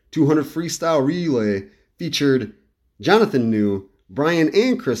 seconds. 200 freestyle relay featured Jonathan New, Brian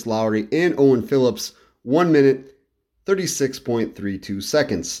and Chris Lowry, and Owen Phillips, 1 minute 36.32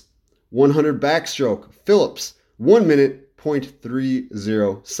 seconds. 100 backstroke Phillips, 1 minute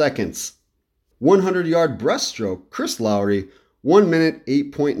 0.30 seconds. 100-yard breaststroke Chris Lowry, 1 minute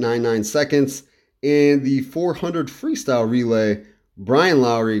 8.99 seconds. And the 400 freestyle relay Brian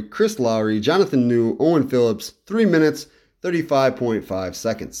Lowry, Chris Lowry, Jonathan New, Owen Phillips, 3 minutes 35.5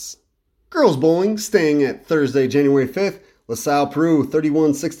 seconds. Girls bowling staying at Thursday, January 5th. LaSalle Peru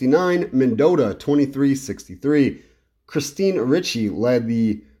 31-69, Mendota 23-63. Christine Ritchie led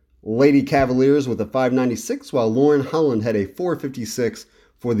the Lady Cavaliers with a 596, while Lauren Holland had a 456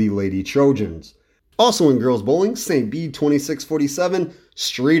 for the Lady Trojans. Also in girls bowling, St. Bede 26-47,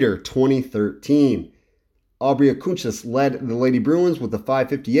 Streator 20-13. Aubrey Akunchis led the Lady Bruins with a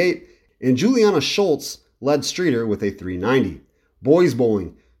 558, and Juliana Schultz led Streator with a 390. Boys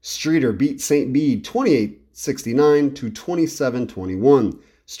bowling, Streator beat St. Bede 28-69 to 27-21.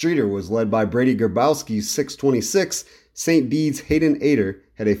 Streator was led by Brady Gerbowski's 626. St. Bede's Hayden Ader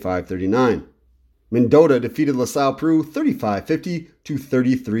had a 539. Mendota defeated LaSalle Peru 35-50 to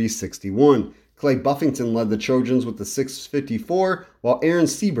 33-61. Clay Buffington led the Trojans with the 654, while Aaron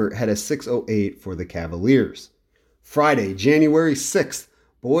Siebert had a 608 for the Cavaliers. Friday, January 6th,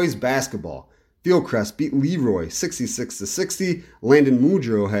 boys basketball. Fieldcrest beat Leroy 66-60. Landon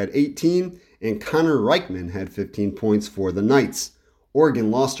Mudro had 18, and Connor Reichman had 15 points for the Knights. Oregon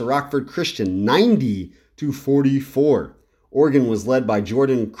lost to Rockford Christian 90-44. Oregon was led by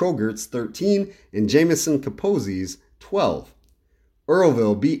Jordan Krogert's 13 and Jamison Capozzi's 12.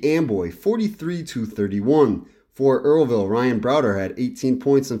 Earlville beat Amboy 43-31. For Earlville, Ryan Browder had 18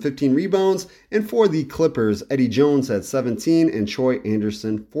 points and 15 rebounds, and for the Clippers, Eddie Jones had 17 and Troy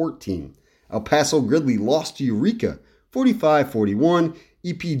Anderson 14. El Paso Gridley lost to Eureka 45-41.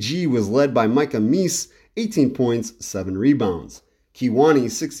 EPG was led by Micah Meese, 18 points, 7 rebounds. Kewanee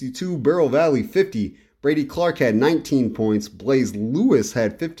 62, Bureau Valley 50. Brady Clark had 19 points, Blaze Lewis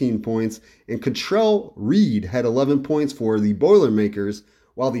had 15 points, and Cottrell Reed had 11 points for the Boilermakers,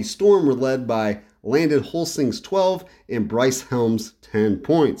 while the Storm were led by Landon Holsing's 12 and Bryce Helms' 10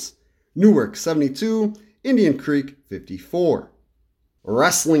 points. Newark 72, Indian Creek 54.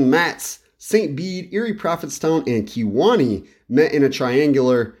 Wrestling mats. St. Bede, Erie Prophetstown, and Kewanee met in a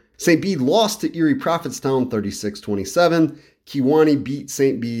triangular. St. Bede lost to Erie Prophetstown 36-27. Kewanee beat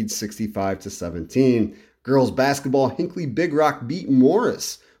St. Bede 65-17. Girls basketball, Hinckley Big Rock beat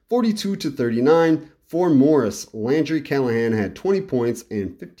Morris 42-39. For Morris, Landry Callahan had 20 points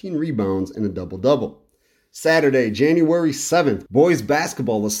and 15 rebounds in a double-double. Saturday, January 7th, boys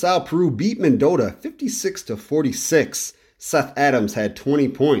basketball, LaSalle Peru beat Mendota 56-46. Seth Adams had 20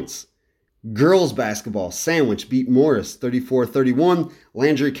 points. Girls basketball, Sandwich beat Morris 34-31.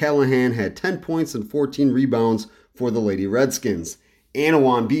 Landry Callahan had 10 points and 14 rebounds for the Lady Redskins.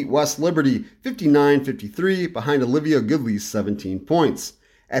 Anawan beat West Liberty 59-53 behind Olivia Goodley's 17 points.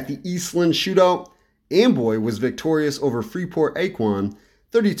 At the Eastland Shootout, Amboy was victorious over Freeport Aquan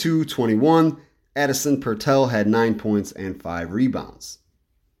 32-21. Addison Pertell had 9 points and 5 rebounds.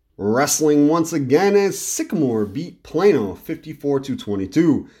 Wrestling once again as Sycamore beat Plano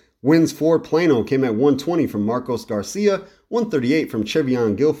 54-22. Wins for Plano came at 120 from Marcos Garcia, 138 from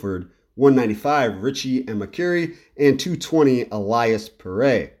Chevion Guilford, 195 Richie Emakiri, and 220 Elias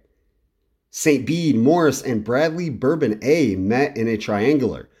Pere. St. Bede, Morris, and Bradley Bourbon A met in a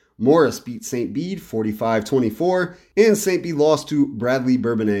triangular. Morris beat St. Bede 45-24, and St. Bede lost to Bradley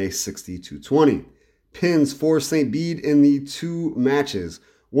Bourbon A 62-20. Pins for St. Bede in the two matches: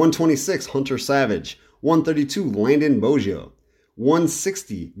 126 Hunter Savage, 132 Landon Boggio,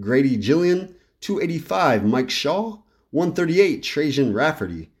 160 Grady Gillian, 285 Mike Shaw, 138 Trajan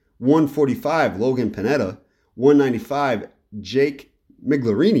Rafferty, 145 Logan Panetta, 195 Jake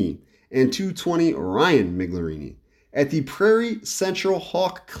Miglarini, and 220 Ryan Miglarini. At the Prairie Central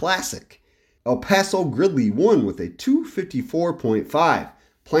Hawk Classic, El Paso Gridley won with a 254.5.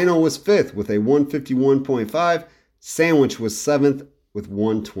 Plano was 5th with a 151.5. Sandwich was 7th with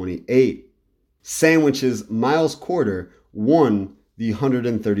 128. Sandwich's Miles Corder won the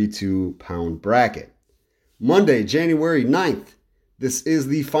 132-pound bracket. Monday, January 9th. This is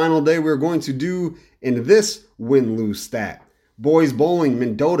the final day we're going to do in this win-lose stat. Boys bowling,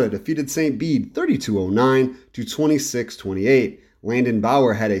 Mendota defeated St. Bede 32-09 to 26-28. Landon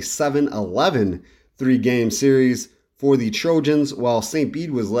Bauer had a 7-11 three-game series for the Trojans, while St. Bede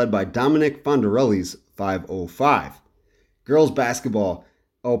was led by Dominic Fondarelli's 5-05. Girls basketball,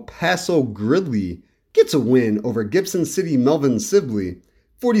 El Paso Gridley gets a win over Gibson City Melvin Sibley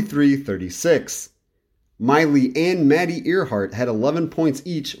 43-36. Miley and Maddie Earhart had 11 points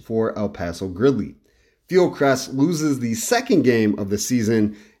each for El Paso Gridley. Fieldcrest loses the second game of the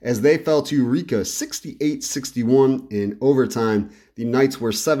season as they fell to Eureka 68-61 in overtime. The Knights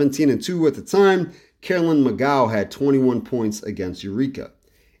were 17-2 at the time. Carolyn McGow had 21 points against Eureka.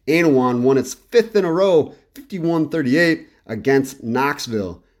 Anawan won its 5th in a row, 51-38 against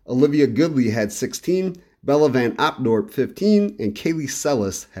Knoxville. Olivia Goodley had 16, Bella Van Opdorp 15, and Kaylee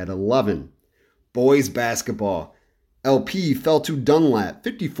Sellis had 11. Boys basketball, LP fell to Dunlap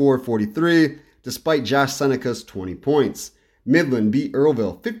 54-43 despite Josh Seneca's 20 points. Midland beat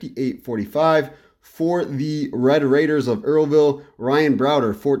Earlville 58-45. For the Red Raiders of Earlville, Ryan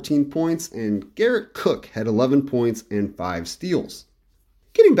Browder 14 points and Garrett Cook had 11 points and 5 steals.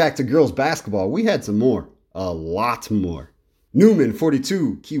 Getting back to girls basketball, we had some more. A lot more. Newman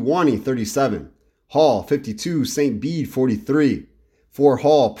 42, Kewanee 37. Hall 52, St. Bede 43. For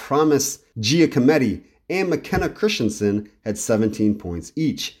Hall, Promise Giacometti and McKenna Christensen had 17 points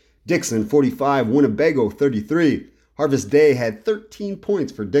each. Dixon 45, Winnebago 33. Harvest Day had 13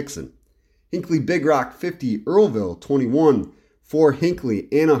 points for Dixon. Hinckley Big Rock 50, Earlville 21. For Hinckley,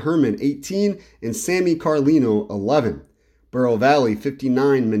 Anna Herman 18 and Sammy Carlino 11. Burrow Valley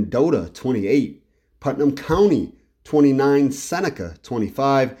 59, Mendota 28. Putnam County 29, Seneca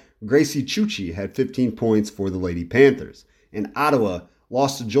 25. Gracie Chuchi had 15 points for the Lady Panthers. And Ottawa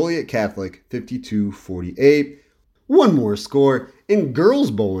lost to Joliet Catholic 52-48. One more score in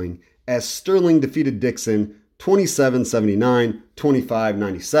girls bowling as Sterling defeated Dixon 27-79,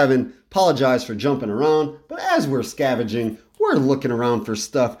 25-97. Apologize for jumping around, but as we're scavenging, we're looking around for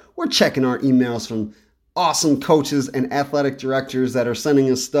stuff. We're checking our emails from awesome coaches and athletic directors that are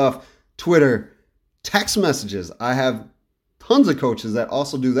sending us stuff. Twitter, text messages. I have tons of coaches that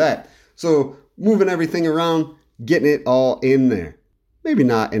also do that. So moving everything around, getting it all in there. Maybe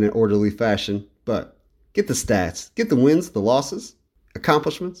not in an orderly fashion, but get the stats, get the wins, the losses,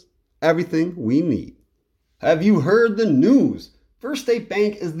 accomplishments, everything we need. Have you heard the news? First State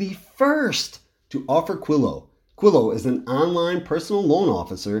Bank is the first to offer Quillo. Quillo is an online personal loan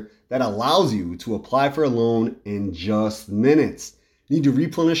officer that allows you to apply for a loan in just minutes. Need to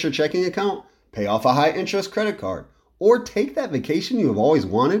replenish your checking account, pay off a high-interest credit card, or take that vacation you have always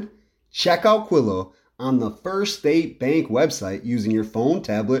wanted? Check out Quillo on the First State Bank website using your phone,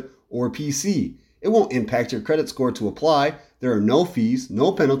 tablet, or PC. It won't impact your credit score to apply. There are no fees,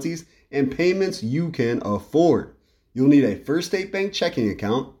 no penalties, and payments you can afford. You'll need a First State Bank checking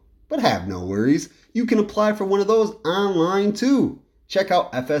account, but have no worries. You can apply for one of those online too. Check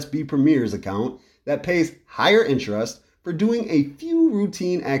out FSB Premier's account that pays higher interest for doing a few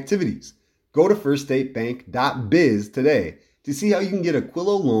routine activities. Go to firststatebank.biz today to see how you can get a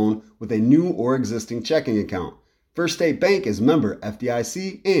Quillo loan with a new or existing checking account. First State Bank is member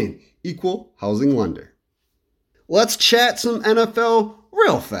FDIC and equal housing lender. Let's chat some NFL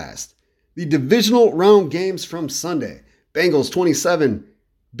real fast. The divisional round games from Sunday. Bengals 27,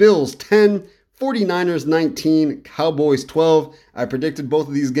 Bills 10, 49ers 19, Cowboys 12. I predicted both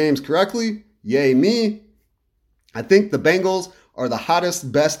of these games correctly. Yay me. I think the Bengals are the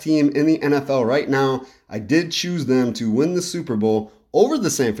hottest, best team in the NFL right now. I did choose them to win the Super Bowl over the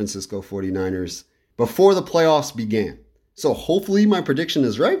San Francisco 49ers before the playoffs began. So hopefully my prediction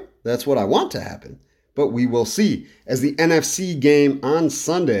is right. That's what I want to happen. But we will see, as the NFC game on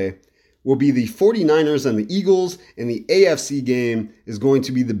Sunday will be the 49ers and the Eagles, and the AFC game is going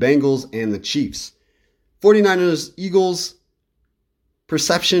to be the Bengals and the Chiefs. 49ers, Eagles,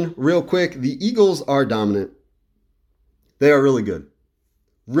 perception real quick. The Eagles are dominant. They are really good.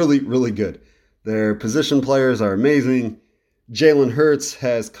 Really, really good. Their position players are amazing. Jalen Hurts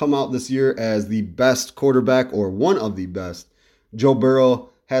has come out this year as the best quarterback, or one of the best. Joe Burrow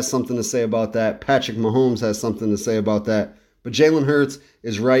has something to say about that. Patrick Mahomes has something to say about that. But Jalen Hurts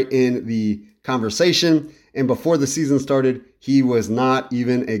is right in the conversation. And before the season started, he was not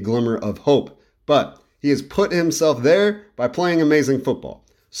even a glimmer of hope. But he has put himself there by playing amazing football.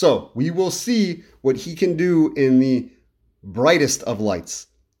 So we will see what he can do in the brightest of lights.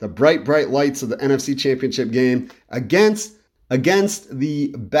 The bright, bright lights of the NFC Championship game against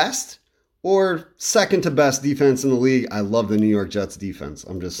the best or second to best defense in the league. I love the New York Jets defense.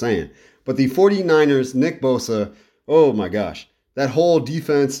 I'm just saying. But the 49ers, Nick Bosa, oh my gosh, that whole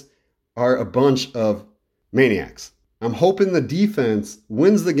defense are a bunch of maniacs. I'm hoping the defense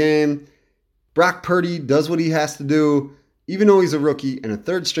wins the game. Brock Purdy does what he has to do. Even though he's a rookie and a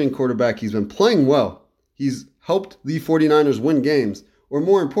third-string quarterback, he's been playing well. He's helped the 49ers win games. Or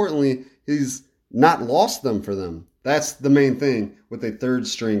more importantly, he's not lost them for them. That's the main thing with a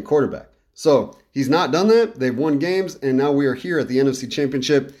third-string quarterback. So he's not done that. They've won games, and now we are here at the NFC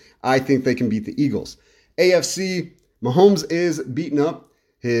Championship. I think they can beat the Eagles. AFC, Mahomes is beaten up.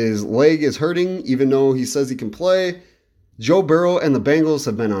 His leg is hurting, even though he says he can play. Joe Burrow and the Bengals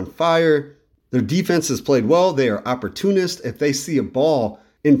have been on fire. Their defense has played well. They are opportunists. If they see a ball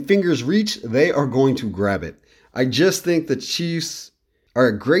in fingers reach, they are going to grab it. I just think the Chiefs are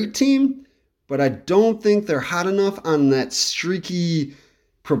a great team, but I don't think they're hot enough on that streaky,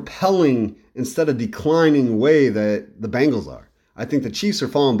 propelling instead of declining way that the Bengals are. I think the Chiefs are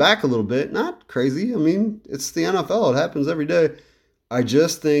falling back a little bit. Not crazy. I mean, it's the NFL. It happens every day. I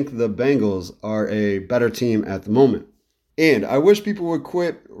just think the Bengals are a better team at the moment. And I wish people would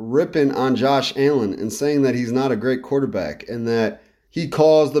quit ripping on Josh Allen and saying that he's not a great quarterback and that he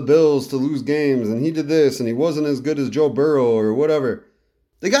caused the Bills to lose games and he did this and he wasn't as good as Joe Burrow or whatever.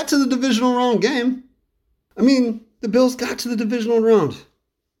 They got to the divisional round game. I mean, the Bills got to the divisional round.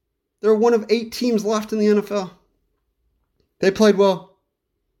 They're one of 8 teams left in the NFL. They played well,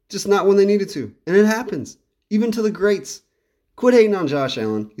 just not when they needed to. And it happens, even to the greats. Quit hating on Josh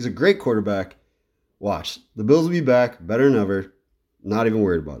Allen. He's a great quarterback. Watch, the Bills will be back better than ever. Not even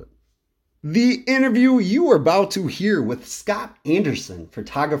worried about it. The interview you are about to hear with Scott Anderson,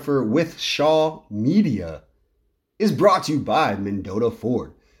 photographer with Shaw Media, is brought to you by Mendota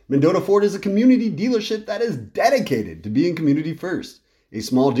Ford. Mendota Ford is a community dealership that is dedicated to being community first. A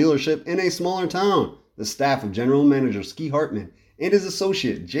small dealership in a smaller town. The staff of General Manager Ski Hartman and his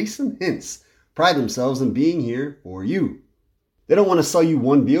associate Jason Hintz pride themselves in being here for you. They don't want to sell you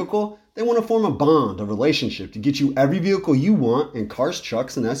one vehicle. They want to form a bond, a relationship to get you every vehicle you want in cars,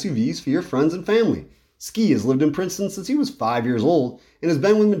 trucks, and SUVs for your friends and family. Ski has lived in Princeton since he was 5 years old and has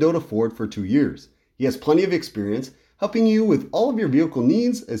been with Mendota Ford for 2 years. He has plenty of experience helping you with all of your vehicle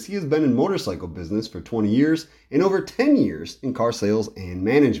needs as he has been in motorcycle business for 20 years and over 10 years in car sales and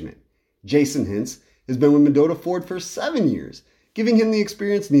management. Jason Hintz has been with Mendota Ford for 7 years, giving him the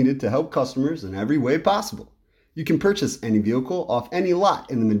experience needed to help customers in every way possible. You can purchase any vehicle off any lot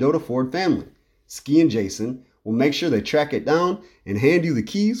in the Mendota Ford family. Ski and Jason will make sure they track it down and hand you the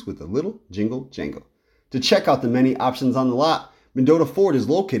keys with a little jingle jangle. To check out the many options on the lot, Mendota Ford is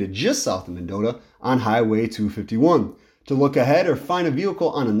located just south of Mendota on Highway 251. To look ahead or find a vehicle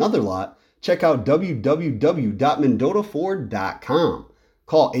on another lot, check out www.mendotaford.com.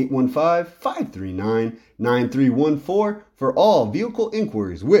 Call 815-539-9314 for all vehicle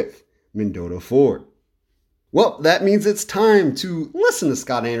inquiries with Mendota Ford. Well, that means it's time to listen to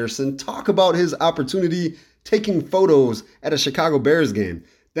Scott Anderson talk about his opportunity taking photos at a Chicago Bears game.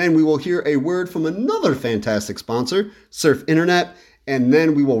 Then we will hear a word from another fantastic sponsor, Surf Internet, and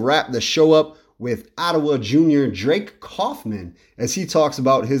then we will wrap the show up with Ottawa junior Drake Kaufman as he talks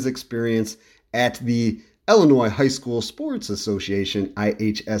about his experience at the Illinois High School Sports Association,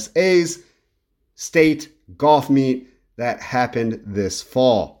 IHSA's state golf meet that happened this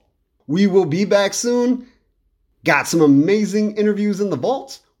fall. We will be back soon. Got some amazing interviews in the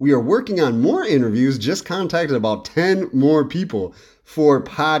vaults. We are working on more interviews, just contacted about 10 more people for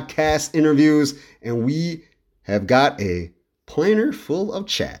podcast interviews, and we have got a planner full of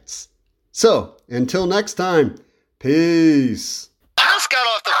chats. So, until next time, peace. I just got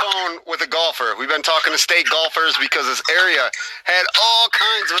off the phone with a golfer. We've been talking to state golfers because this area had all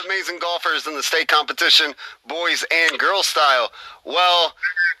kinds of amazing golfers in the state competition, boys and girls style. Well,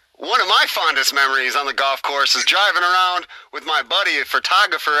 one of my fondest memories on the golf course is driving around with my buddy, a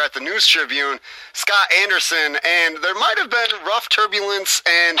photographer at the News Tribune, Scott Anderson, and there might have been rough turbulence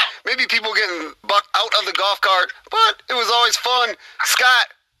and maybe people getting bucked out of the golf cart, but it was always fun.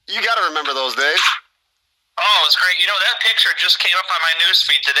 Scott, you got to remember those days. Oh, it was great. You know, that picture just came up on my news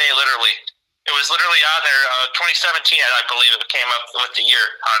feed today, literally. It was literally on there, 2017, I believe it came up with the year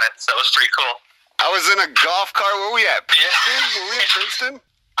on it, so it was pretty cool. I was in a golf cart. Where were we at? Princeton? Were we at Princeton?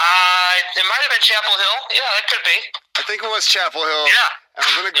 It might have been Chapel Hill. Yeah, that could be. I think it was Chapel Hill. Yeah. I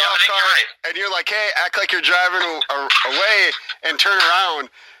was in a golf cart, right. And you're like, hey, act like you're driving away and turn around.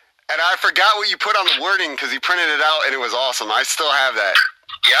 And I forgot what you put on the wording because you printed it out, and it was awesome. I still have that.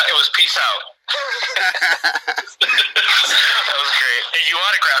 Yeah, it was peace out. That was great. And you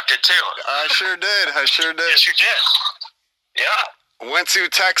autographed it, too. I sure did. Yes, you did. Yeah. Went to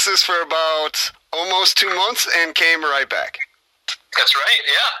Texas for about almost 2 months and came right back. That's right.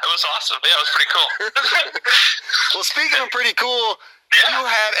 Yeah, it was awesome. Yeah, it was pretty cool. Well, speaking of pretty cool, yeah. You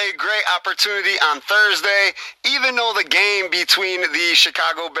had a great opportunity on Thursday, even though the game between the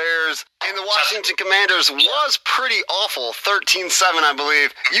Chicago Bears and the Washington Commanders was pretty awful, 13-7, I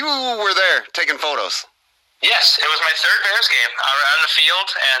believe. You were there taking photos. Yes, it was my third Bears game on the field,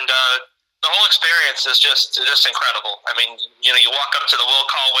 and the whole experience is just incredible. I mean, you know, you walk up to the will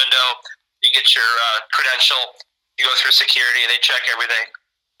call window, you get your credential, you go through security, they check everything,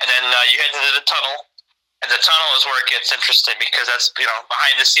 and then you head into the tunnel. And the tunnel is where it gets interesting because that's, you know,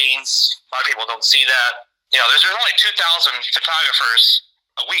 behind the scenes. A lot of people don't see that. You know, there's only 2,000 photographers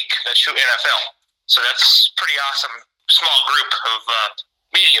a week that shoot NFL. So that's pretty awesome. Small group of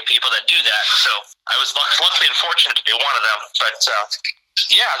media people that do that. So I was luckily and fortunate to be one of them. But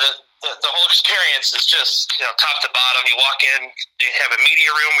yeah, the whole experience is just, you know, top to bottom. You walk in, they have a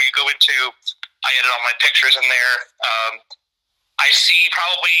media room where you go into. I edit all my pictures in there. I see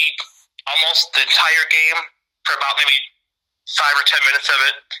probably almost the entire game for about maybe 5 or 10 minutes of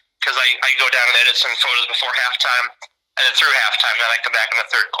it because I go down and edit some photos before halftime, and then through halftime, then I come back in the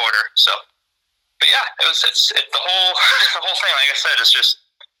third quarter. So, but yeah, it's the whole the whole thing. Like I said, it's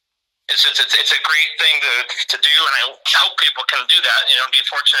a great thing to do, and I hope people can do that. You know, be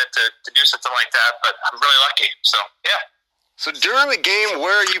fortunate to do something like that. But I'm really lucky. So yeah. So during the game,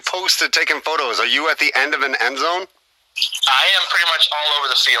 where are you posted taking photos? Are you at the end of an end zone? I am pretty much all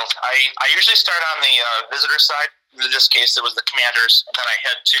over the field. I usually start on the visitor side. In this case, it was the Commanders, and then I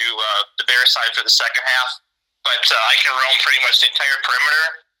head to the Bears side for the second half. But I can roam pretty much the entire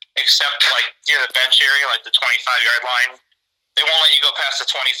perimeter, except like near the bench area, like the 25-yard line. They won't let you go past the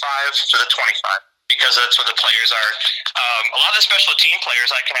 25 to the 25 because that's where the players are. A lot of the special team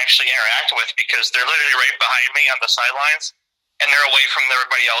players I can actually interact with because they're literally right behind me on the sidelines, and they're away from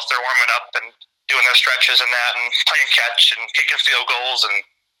everybody else. They're warming up and doing their stretches and that, and playing catch and kicking field goals. And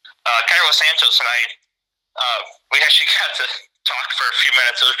Cairo Santos and I, we actually got to talk for a few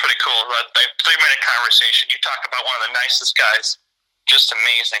minutes. It was pretty cool. A 3-minute conversation. You talk about one of the nicest guys. Just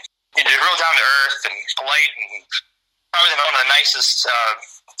amazing. He's real down to earth and polite, and probably one of the nicest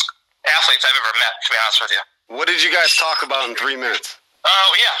athletes I've ever met, to be honest with you. What did you guys talk about in 3 minutes?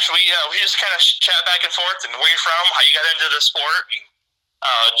 Yeah, so we just kind of chat back and forth, and where you're from, how you got into the sport, and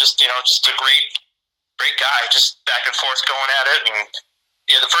just a great guy, just back and forth going at it. And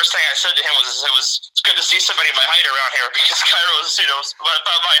yeah, the first thing I said to him was, it's good to see somebody my height around here because Cairo is,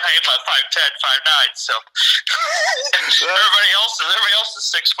 about my height, about 5'10", 5'9". So everybody else is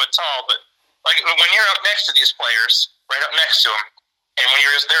 6 foot tall. But like when you're up next to these players, right up next to them, and when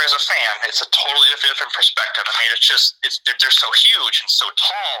you're there as a fan, it's a totally different perspective. I mean, they're so huge and so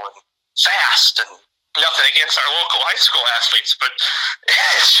tall and fast, and nothing against our local high school athletes, but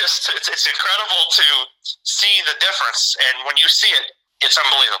it's incredible to see the difference. And when you see it, it's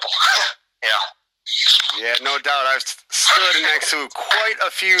unbelievable. Yeah. Yeah, no doubt. I've stood next to quite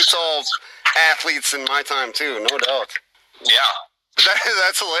a few tall athletes in my time too, no doubt. Yeah. But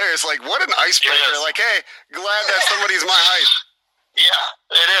that's hilarious. Like, what an icebreaker. Like, hey, glad that somebody's my height.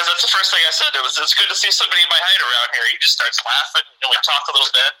 Yeah, it is. that's the first thing I said. It's good to see somebody my height around here. He just starts laughing, and we talk a little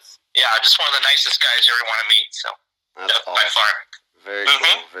bit. Yeah, just one of the nicest guys you ever want to meet. So That's awesome. By far. Very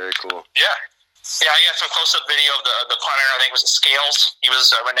cool. Very cool. Yeah. Yeah, I got some close-up video of the punter. I think it was Scales. He was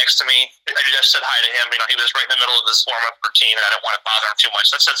right next to me. I just said hi to him. He was right in the middle of his warm-up routine, and I don't want to bother him too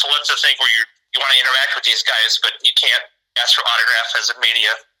much. That's the thing where you want to interact with these guys, but you can't ask for autograph as a media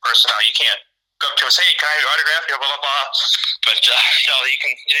personnel. You can't go up to him and say, "Hey, can I have your autograph?" Blah blah blah. But you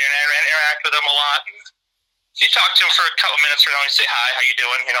can interact with them a lot. And you talk to him for a couple minutes, or you say hi, how you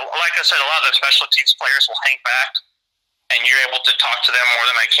doing? Like I said, a lot of the special teams players will hang back, and you're able to talk to them more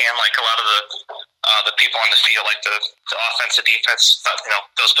than I can, like a lot of the people on the field, like the offense, the defense,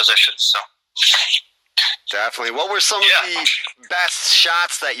 those positions. So definitely. What were some of the best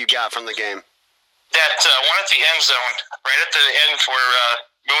shots that you got from the game? That one at the end zone, right at the end where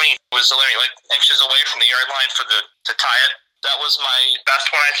Mooney was only like inches away from the yard line to tie it. That was my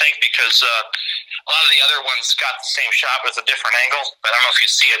best one, I think, because a lot of the other ones got the same shot with a different angle. But I don't know if you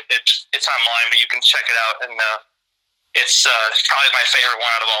see it. It's online, but you can check it out, and it's probably my favorite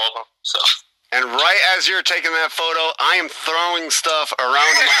one out of all of them. So. And right as you're taking that photo, I am throwing stuff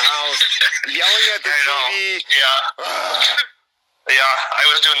around in my house, yelling at the TV. Yeah. Yeah, I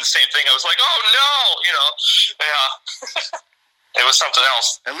was doing the same thing. I was like, "Oh no!" Yeah. It was something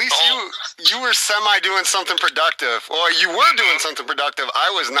else. At least you were doing something productive, or you were doing something productive. I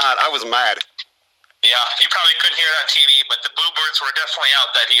was not. I was mad. Yeah, you probably couldn't hear it on TV, but the Bluebirds were definitely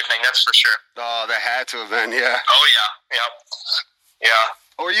out that evening. That's for sure. Oh, they had to have been. Yeah. Oh yeah. Yeah.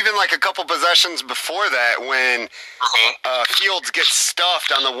 Or even like a couple possessions before that when Fields gets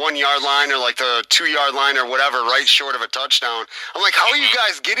stuffed on the 1 yard line or like the 2 yard line or whatever, right short of a touchdown. I'm like, how are you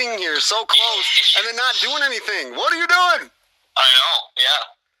guys getting here so close and then not doing anything? What are you doing? I know, yeah.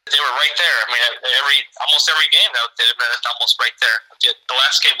 They were right there. I mean, almost every game, they'd have been almost right there. The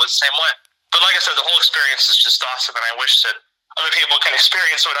last game was the same way. But like I said, the whole experience is just awesome, and I wish that other people can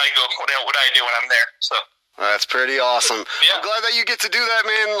experience what I do when I'm there. So. That's pretty awesome. Yeah. I'm glad that you get to do that,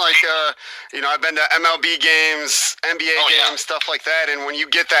 man. Like, I've been to MLB games, NBA games, stuff like that, and when you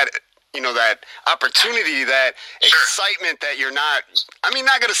get that, that opportunity, that excitement that you're not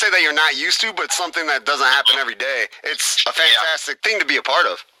going to say that you're not used to, but something that doesn't happen every day. It's a fantastic thing to be a part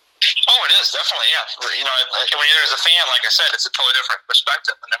of. Oh, it is, definitely, yeah. When you're there as a fan, like I said, it's a totally different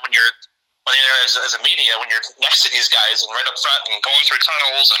perspective. And then when you're there as a media, when you're next to these guys and right up front and going through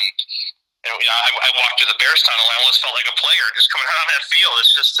tunnels and I walked through the Bears tunnel, I almost felt like a player just coming out on that field.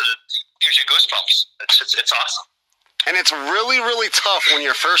 It's just, it gives you goosebumps. It's awesome. And it's really, really tough when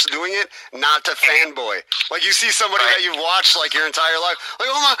you're first doing it not to fanboy. Like, you see somebody that you've watched, like, your entire life,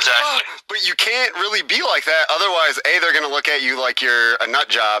 like, oh, my God. But you can't really be like that. Otherwise, A, they're going to look at you like you're a nut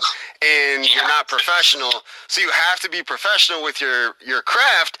job, and you're not professional. So you have to be professional with your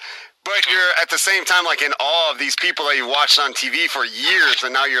craft, but you're at the same time, like, in awe of these people that you watched on TV for years,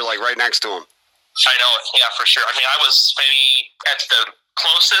 and now you're, like, right next to them. I know it. Yeah, for sure. I mean, I was maybe at the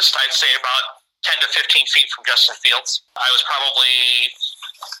closest, I'd say about 10 to 15 feet from Justin Fields. I was probably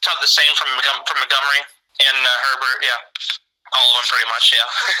the same from Montgomery and Herbert. Yeah, all of them pretty much. Yeah,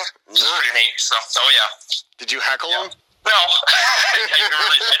 which is pretty neat. So, yeah. Did you heckle them? No, I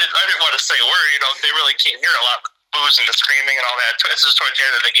didn't want to say a word. They really can't hear a lot of boos and the screaming and all that. This is towards the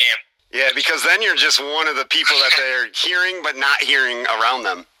end of the game. Yeah, because then you're just one of the people that they're hearing but not hearing around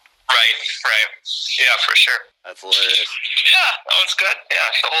them. Right. Yeah, for sure. That's hilarious. Yeah, it's good. Yeah,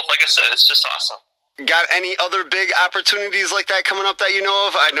 like I said, it's just awesome. Got any other big opportunities like that coming up that you know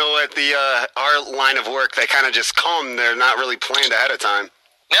of? I know at the our line of work, they kind of just come. They're not really planned ahead of time.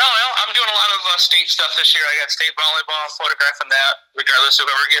 No, I'm doing a lot of state stuff this year. I got state volleyball, photographing that, regardless of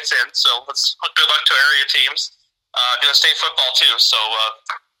whoever gets in. So good luck to area teams. Doing state football, too. So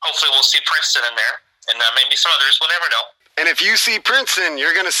hopefully we'll see Princeton in there, and maybe some others. We'll never know. And if you see Princeton,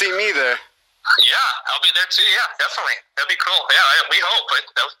 you're going to see me there. Yeah, I'll be there too. Yeah, definitely. That'd be cool. Yeah, we hope.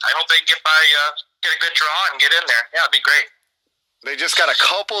 I hope they get a good draw and get in there. Yeah, it'd be great. They just got a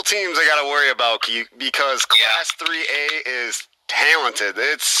couple teams they got to worry about because Class 3A is talented.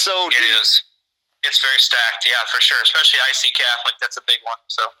 It's so deep. It is. It's very stacked, yeah, for sure. Especially IC Catholic, that's a big one.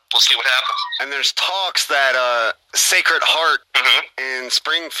 So we'll see what happens. And there's talks that Sacred Heart in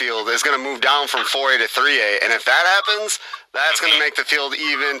Springfield is going to move down from 4A to 3A. And if that happens, that's going to make the field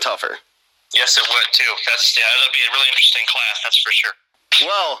even tougher. Yes, it would, too. That'll be a really interesting class, that's for sure.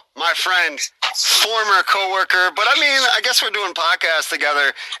 Well, my friend, former coworker, but I mean, I guess we're doing podcasts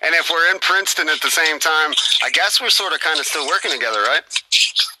together, and if we're in Princeton at the same time, I guess we're sort of kind of still working together, right?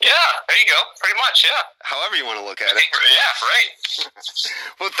 Yeah, there you go. Pretty much, yeah. However you want to look at it. Yeah, right.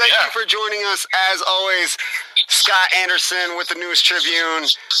 Well, thank you for joining us. As always, Scott Anderson with the News Tribune,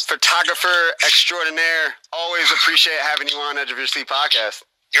 photographer extraordinaire. Always appreciate having you on Edge of Your Seat podcast.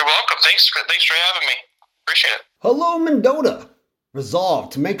 You're welcome. Thanks for having me. Appreciate it. Hello, Mendota. Resolve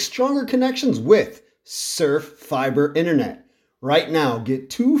to make stronger connections with Surf Fiber Internet. Right now, get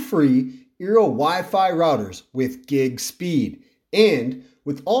 2 free Eero Wi-Fi routers with gig speed. And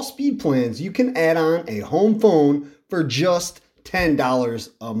with all speed plans, you can add on a home phone for just $10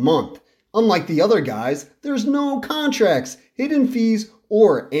 a month. Unlike the other guys, there's no contracts, hidden fees,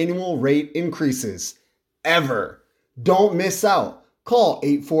 or annual rate increases. Ever. Don't miss out. Call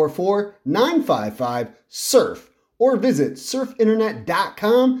 844-955-SURF or visit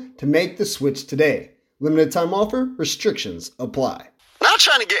surfinternet.com to make the switch today. Limited time offer, restrictions apply. Not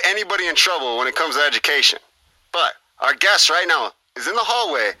trying to get anybody in trouble when it comes to education, but our guest right now is in the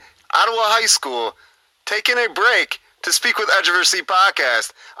hallway, Ottawa High School, taking a break to speak with Edge of Your Seat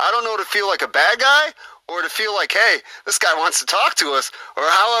podcast. I don't know to feel like a bad guy or to feel like, hey, this guy wants to talk to us, or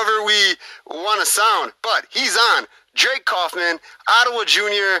however we want to sound. But he's on. Drake Kaufman, Ottawa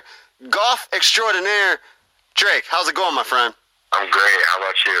Junior, golf extraordinaire. Drake, how's it going, my friend? I'm great. How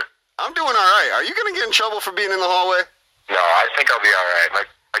about you? I'm doing all right. Are you going to get in trouble for being in the hallway? No, I think I'll be all right.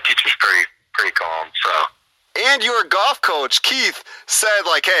 My teacher's pretty calm, so... And your golf coach, Keith, said,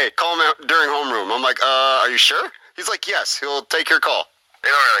 like, hey, call him out during homeroom. I'm like, are you sure? He's like, yes, he'll take your call. They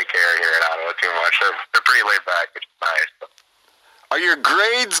don't really care here in Ottawa too much. They're pretty laid back, which is nice. Are your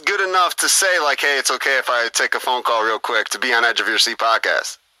grades good enough to say, like, hey, it's okay if I take a phone call real quick to be on Edge of Your Seat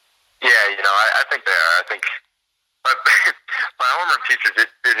podcast? Yeah, I think they are. I think my homeroom teacher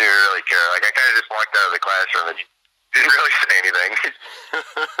didn't really care. Like, I kind of just walked out of the classroom and didn't really say anything.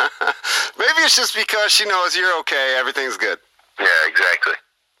 Maybe it's just because she knows you're okay, everything's good. Yeah, exactly.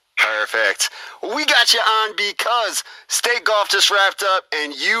 Perfect. Well, we got you on because state golf just wrapped up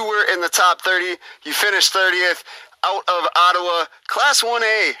and you were in the top 30. You finished 30th out of Ottawa. Class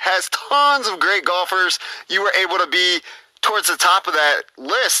 1A has tons of great golfers. You were able to be towards the top of that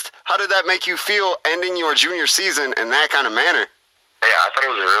list. How did that make you feel ending your junior season in that kind of manner? Yeah, I thought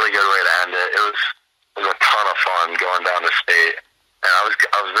it was a really good way to end it. It was a ton of fun going down to state, and I was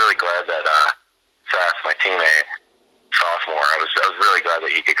really glad that Seth, my teammate, sophomore, I was really glad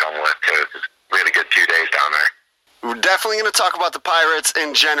that he could come with too. Cause we had a good 2 days down there. We're definitely going to talk about the Pirates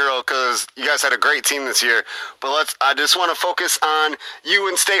in general because you guys had a great team this year. But I just want to focus on you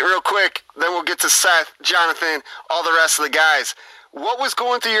and state real quick. Then we'll get to Seth, Jonathan, all the rest of the guys. What was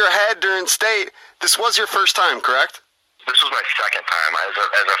going through your head during state? This was your first time, correct? This was my second time. As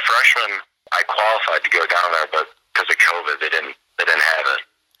a freshman, I qualified to go down there, but because of COVID, they didn't have it.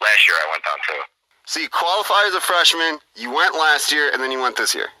 Last year, I went down too. So you qualified as a freshman, you went last year, and then you went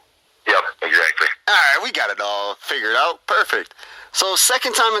this year. Yep, exactly. All right, we got it all figured out. Perfect. So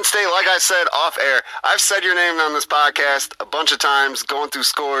second time in state, like I said off air, I've said your name on this podcast a bunch of times, going through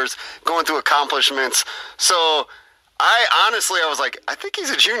scores, going through accomplishments. So I was like, I think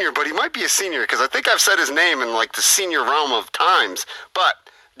he's a junior, but he might be a senior because I think I've said his name in like the senior realm of times. But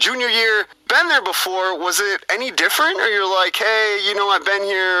junior year, been there before. Was it any different? Or you're like, hey, I've been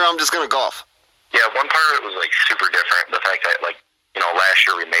here, I'm just going to golf? Yeah, one part of it was like super different. The fact that last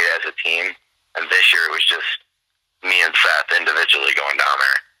year we made it as a team, and this year it was just me and Seth individually going down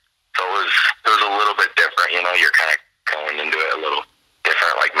there. So it was a little bit different. You're kind of going into it a little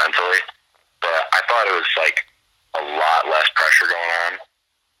different, like mentally. But I thought it was like a lot less pressure going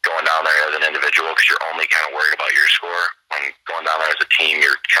down there as an individual because you're only kind of worried about your score. When going down there as a team,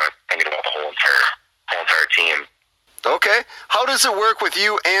 you're kind of thinking about the whole entire team. Okay. How does it work with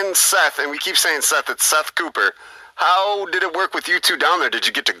you and Seth? And we keep saying Seth, it's Seth Cooper. How did it work with you two down there? Did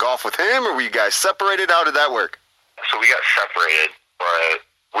you get to golf with him, or were you guys separated? How did that work? So we got separated, but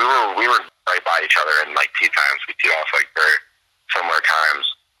we were right by each other in like tee times. We teed off like very similar times.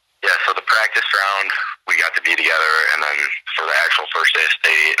 Yeah, so the practice round, we got to be together, and then for the actual first day of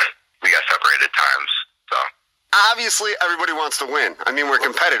state, we got separated times. So obviously, everybody wants to win. I mean, we're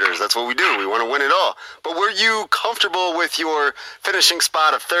competitors. That's what we do. We want to win it all. But were you comfortable with your finishing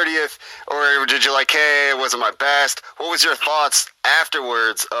spot of 30th, or did you like, hey, it wasn't my best? What was your thoughts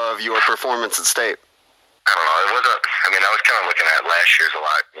afterwards of your performance at state? I don't know. It wasn't. I mean, I was kind of looking at last year's a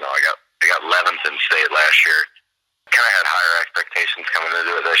lot. I got 11th in state last year. Kind of had higher expectations coming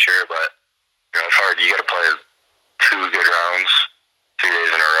into it this year, but it's hard. You got to play 2 good rounds 2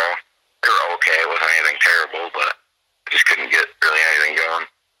 days in a row. They were okay. It wasn't anything terrible, but I just couldn't get really anything going.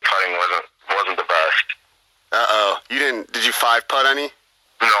 Putting wasn't You didn't? Did you 5-putt any?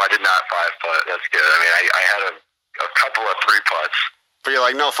 No, I did not 5-putt. That's good. I mean, I had a couple of 3-putts. But you're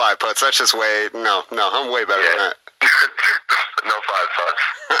like, no 5-putts. That's just no, I'm way better than that. No 5-putts.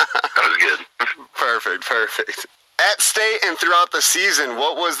 That was good. Perfect. At state and throughout the season,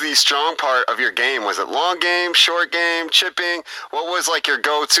 what was the strong part of your game? Was it long game, short game, chipping? What was like your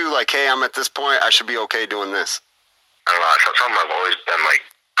go-to? Like, hey, I'm at this point, I should be okay doing this. I don't know. Something I've always been like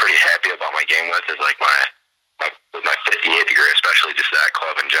pretty happy about my game with is like my 58 degree, especially just that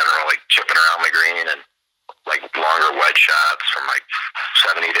club in general, like chipping around the green and like longer wedge shots from like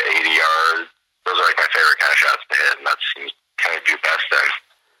 70 to 80 yards. Those are like my favorite kind of shots to hit, and that's kind of do best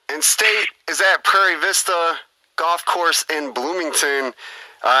in. And state is at Prairie Vista Golf Course in Bloomington.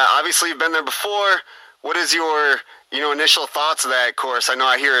 Obviously, you've been there before. What is your initial thoughts of that course? I know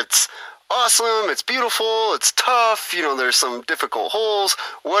I hear it's awesome, it's beautiful, it's tough. There's some difficult holes.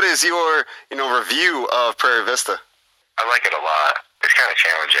 What is your review of Prairie Vista? I like it a lot. It's kind of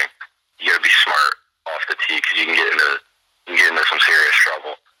challenging. You got to be smart off the tee because you can get into some serious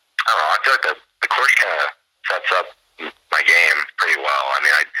trouble. I don't know. I feel like the course kind of sets up my game pretty well. I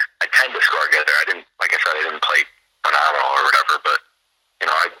mean, I tend to score good there. Like I said, I didn't play phenomenal or whatever, but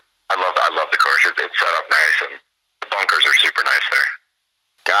I love the course. It's set up nice, and the bunkers are super nice there.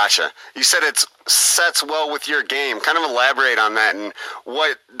 Gotcha. You said it sets well with your game. Kind of elaborate on that, and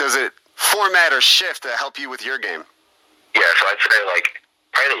what does it format or shift to help you with your game? Yeah, so I'd say like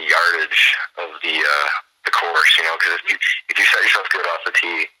probably the yardage of the course, because if you set yourself good off the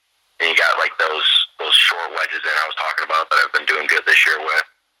tee, and you got like those short wedges in I was talking about that I've been doing good this year with,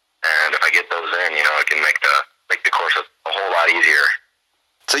 and if I get those in, it can make the course a whole lot easier.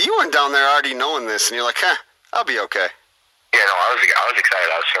 So you went down there already knowing this, and you're like, I'll be okay. Yeah, no, I was excited.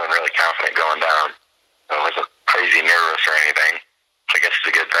 I was feeling really confident going down. I wasn't crazy nervous or anything, which I guess is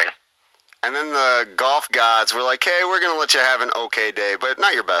a good thing. And then the golf gods were like, hey, we're going to let you have an okay day, but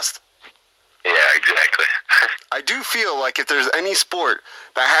not your best. Yeah, exactly. I do feel like if there's any sport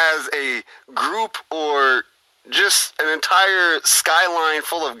that has a group or just an entire skyline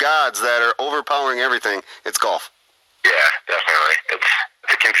full of gods that are overpowering everything, it's golf. Yeah, definitely.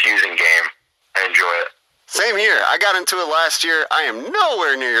 It's a confusing game. I enjoy it. Same here. I got into it last year. I am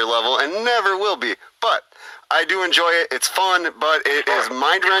nowhere near your level and never will be, but I do enjoy it. It's fun, but it is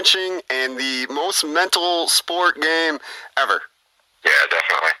mind-wrenching and the most mental sport game ever. Yeah,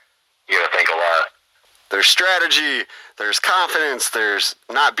 definitely. You gotta think a lot. There's strategy, there's confidence, there's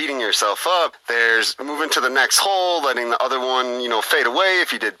not beating yourself up, there's moving to the next hole, letting the other one, fade away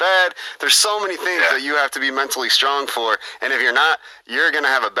if you did bad. There's so many things that you have to be mentally strong for, and if you're not, you're going to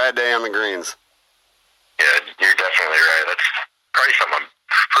have a bad day on the greens. Yeah, you're definitely right. That's probably something I'm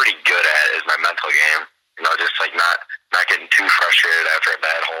pretty good at is my mental game. Just like not getting too frustrated after a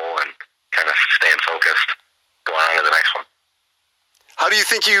bad hole and kind of staying focused, going on to the next one. How do you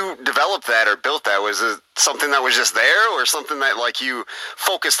think you developed that or built that? Was it something that was just there or something that like you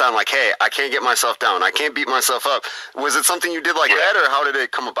focused on like, hey, I can't get myself down, I can't beat myself up? Was it something you did like that, or how did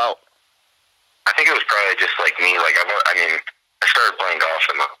it come about? I think it was probably just like me. Like, I started playing golf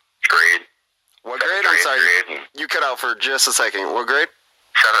in the grade. What grade? I'm sorry. You cut out for just a second. What grade?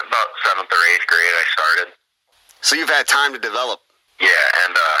 About 7th or 8th grade I started. So you've had time to develop. Yeah,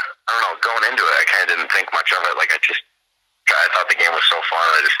 and I don't know, going into it, I kind of didn't think much of it. Like, I thought the game was so fun.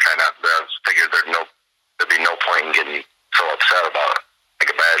 I just kind of figured there'd be no point in getting so upset about like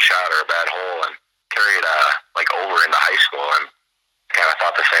a bad shot or a bad hole, and carried like over into high school. And I kind of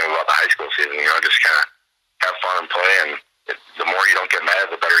thought the same about the high school season. Just kind of have fun and play, and the more you don't get mad,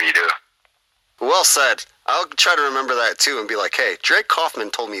 the better you do. Well said. I'll try to remember that too and be like, hey, Drake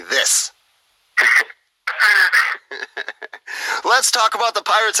Kaufman told me this. Let's talk about the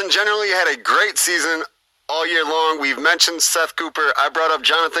Pirates in general. You had a great season all year long. We've mentioned Seth Cooper. I brought up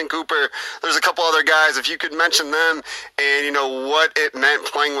Jonathan Cooper. There's a couple other guys. If you could mention them and what it meant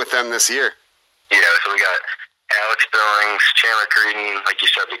playing with them this year. Yeah, so we got Alex Billings, Chandler Creedon, like you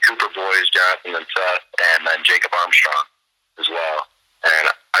said, the Cooper boys, Jonathan and Seth, and then Jacob Armstrong as well. And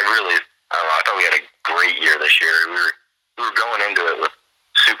I thought we had a great year this year. We were going into it with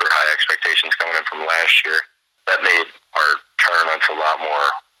super high expectations coming in from last year. That made our tournaments a lot more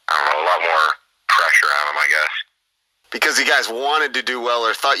pressure on them, I guess. Because you guys wanted to do well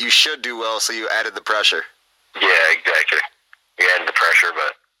or thought you should do well, so you added the pressure. Yeah, exactly. We added the pressure,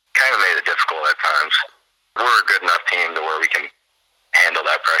 but kind of made it difficult at times. We're a good enough team to where we can handle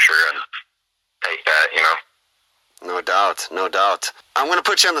that pressure and take that, No doubt, no doubt. I'm going to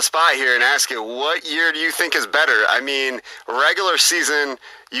put you on the spot here and ask you, what year do you think is better? I mean, regular season,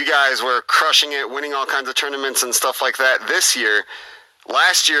 you guys were crushing it, winning all kinds of tournaments and stuff like that this year.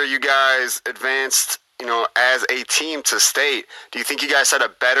 Last year, you guys advanced, as a team to state, do you think you guys had a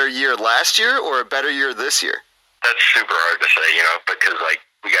better year last year or a better year this year? That's super hard to say, because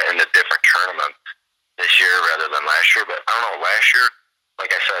we got into different tournaments this year rather than last year. But I don't know, last year,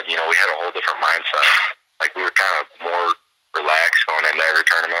 like I said, we had a whole different mindset. Like we were kind of more relaxed going into every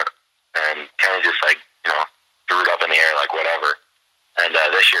tournament and kind of just threw it up in the air, like whatever. And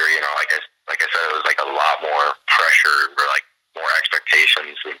this year, like I said, it was like a lot more pressure or like more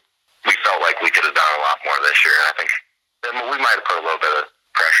expectations. And we felt like we could have done a lot more this year. And I think we might have put a little bit of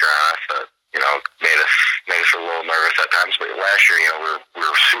pressure on us that, made us a little nervous at times. But last year, we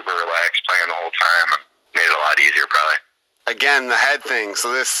were super relaxed playing the whole time and made it a lot easier probably. Again, the head thing.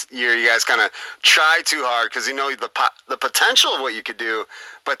 So this year you guys kind of tried too hard because the potential of what you could do,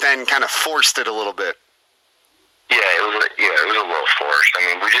 but then kind of forced it a little bit. Yeah, it was a little forced.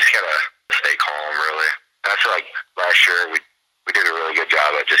 I mean, we just gotta stay calm, really. And I feel like last year we did a really good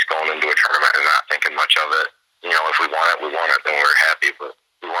job at just going into a tournament and not thinking much of it. If we won it, we won it, then we were happy. But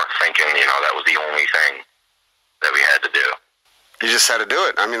we weren't thinking, that was the only thing that we had to do. You just had to do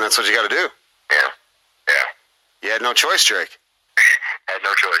it. I mean, that's what you got to do. Yeah. You had no choice, Drake. Had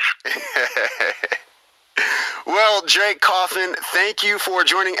no choice. Well, Drake Coffin, thank you for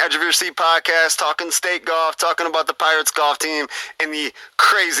joining Edge of Your Seat podcast, talking state golf, talking about the Pirates golf team and the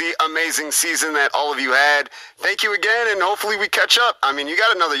crazy, amazing season that all of you had. Thank you again, and hopefully we catch up. I mean, you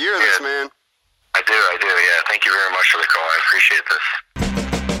got another year of this, man. I do, yeah. Thank you very much for the call. I appreciate this.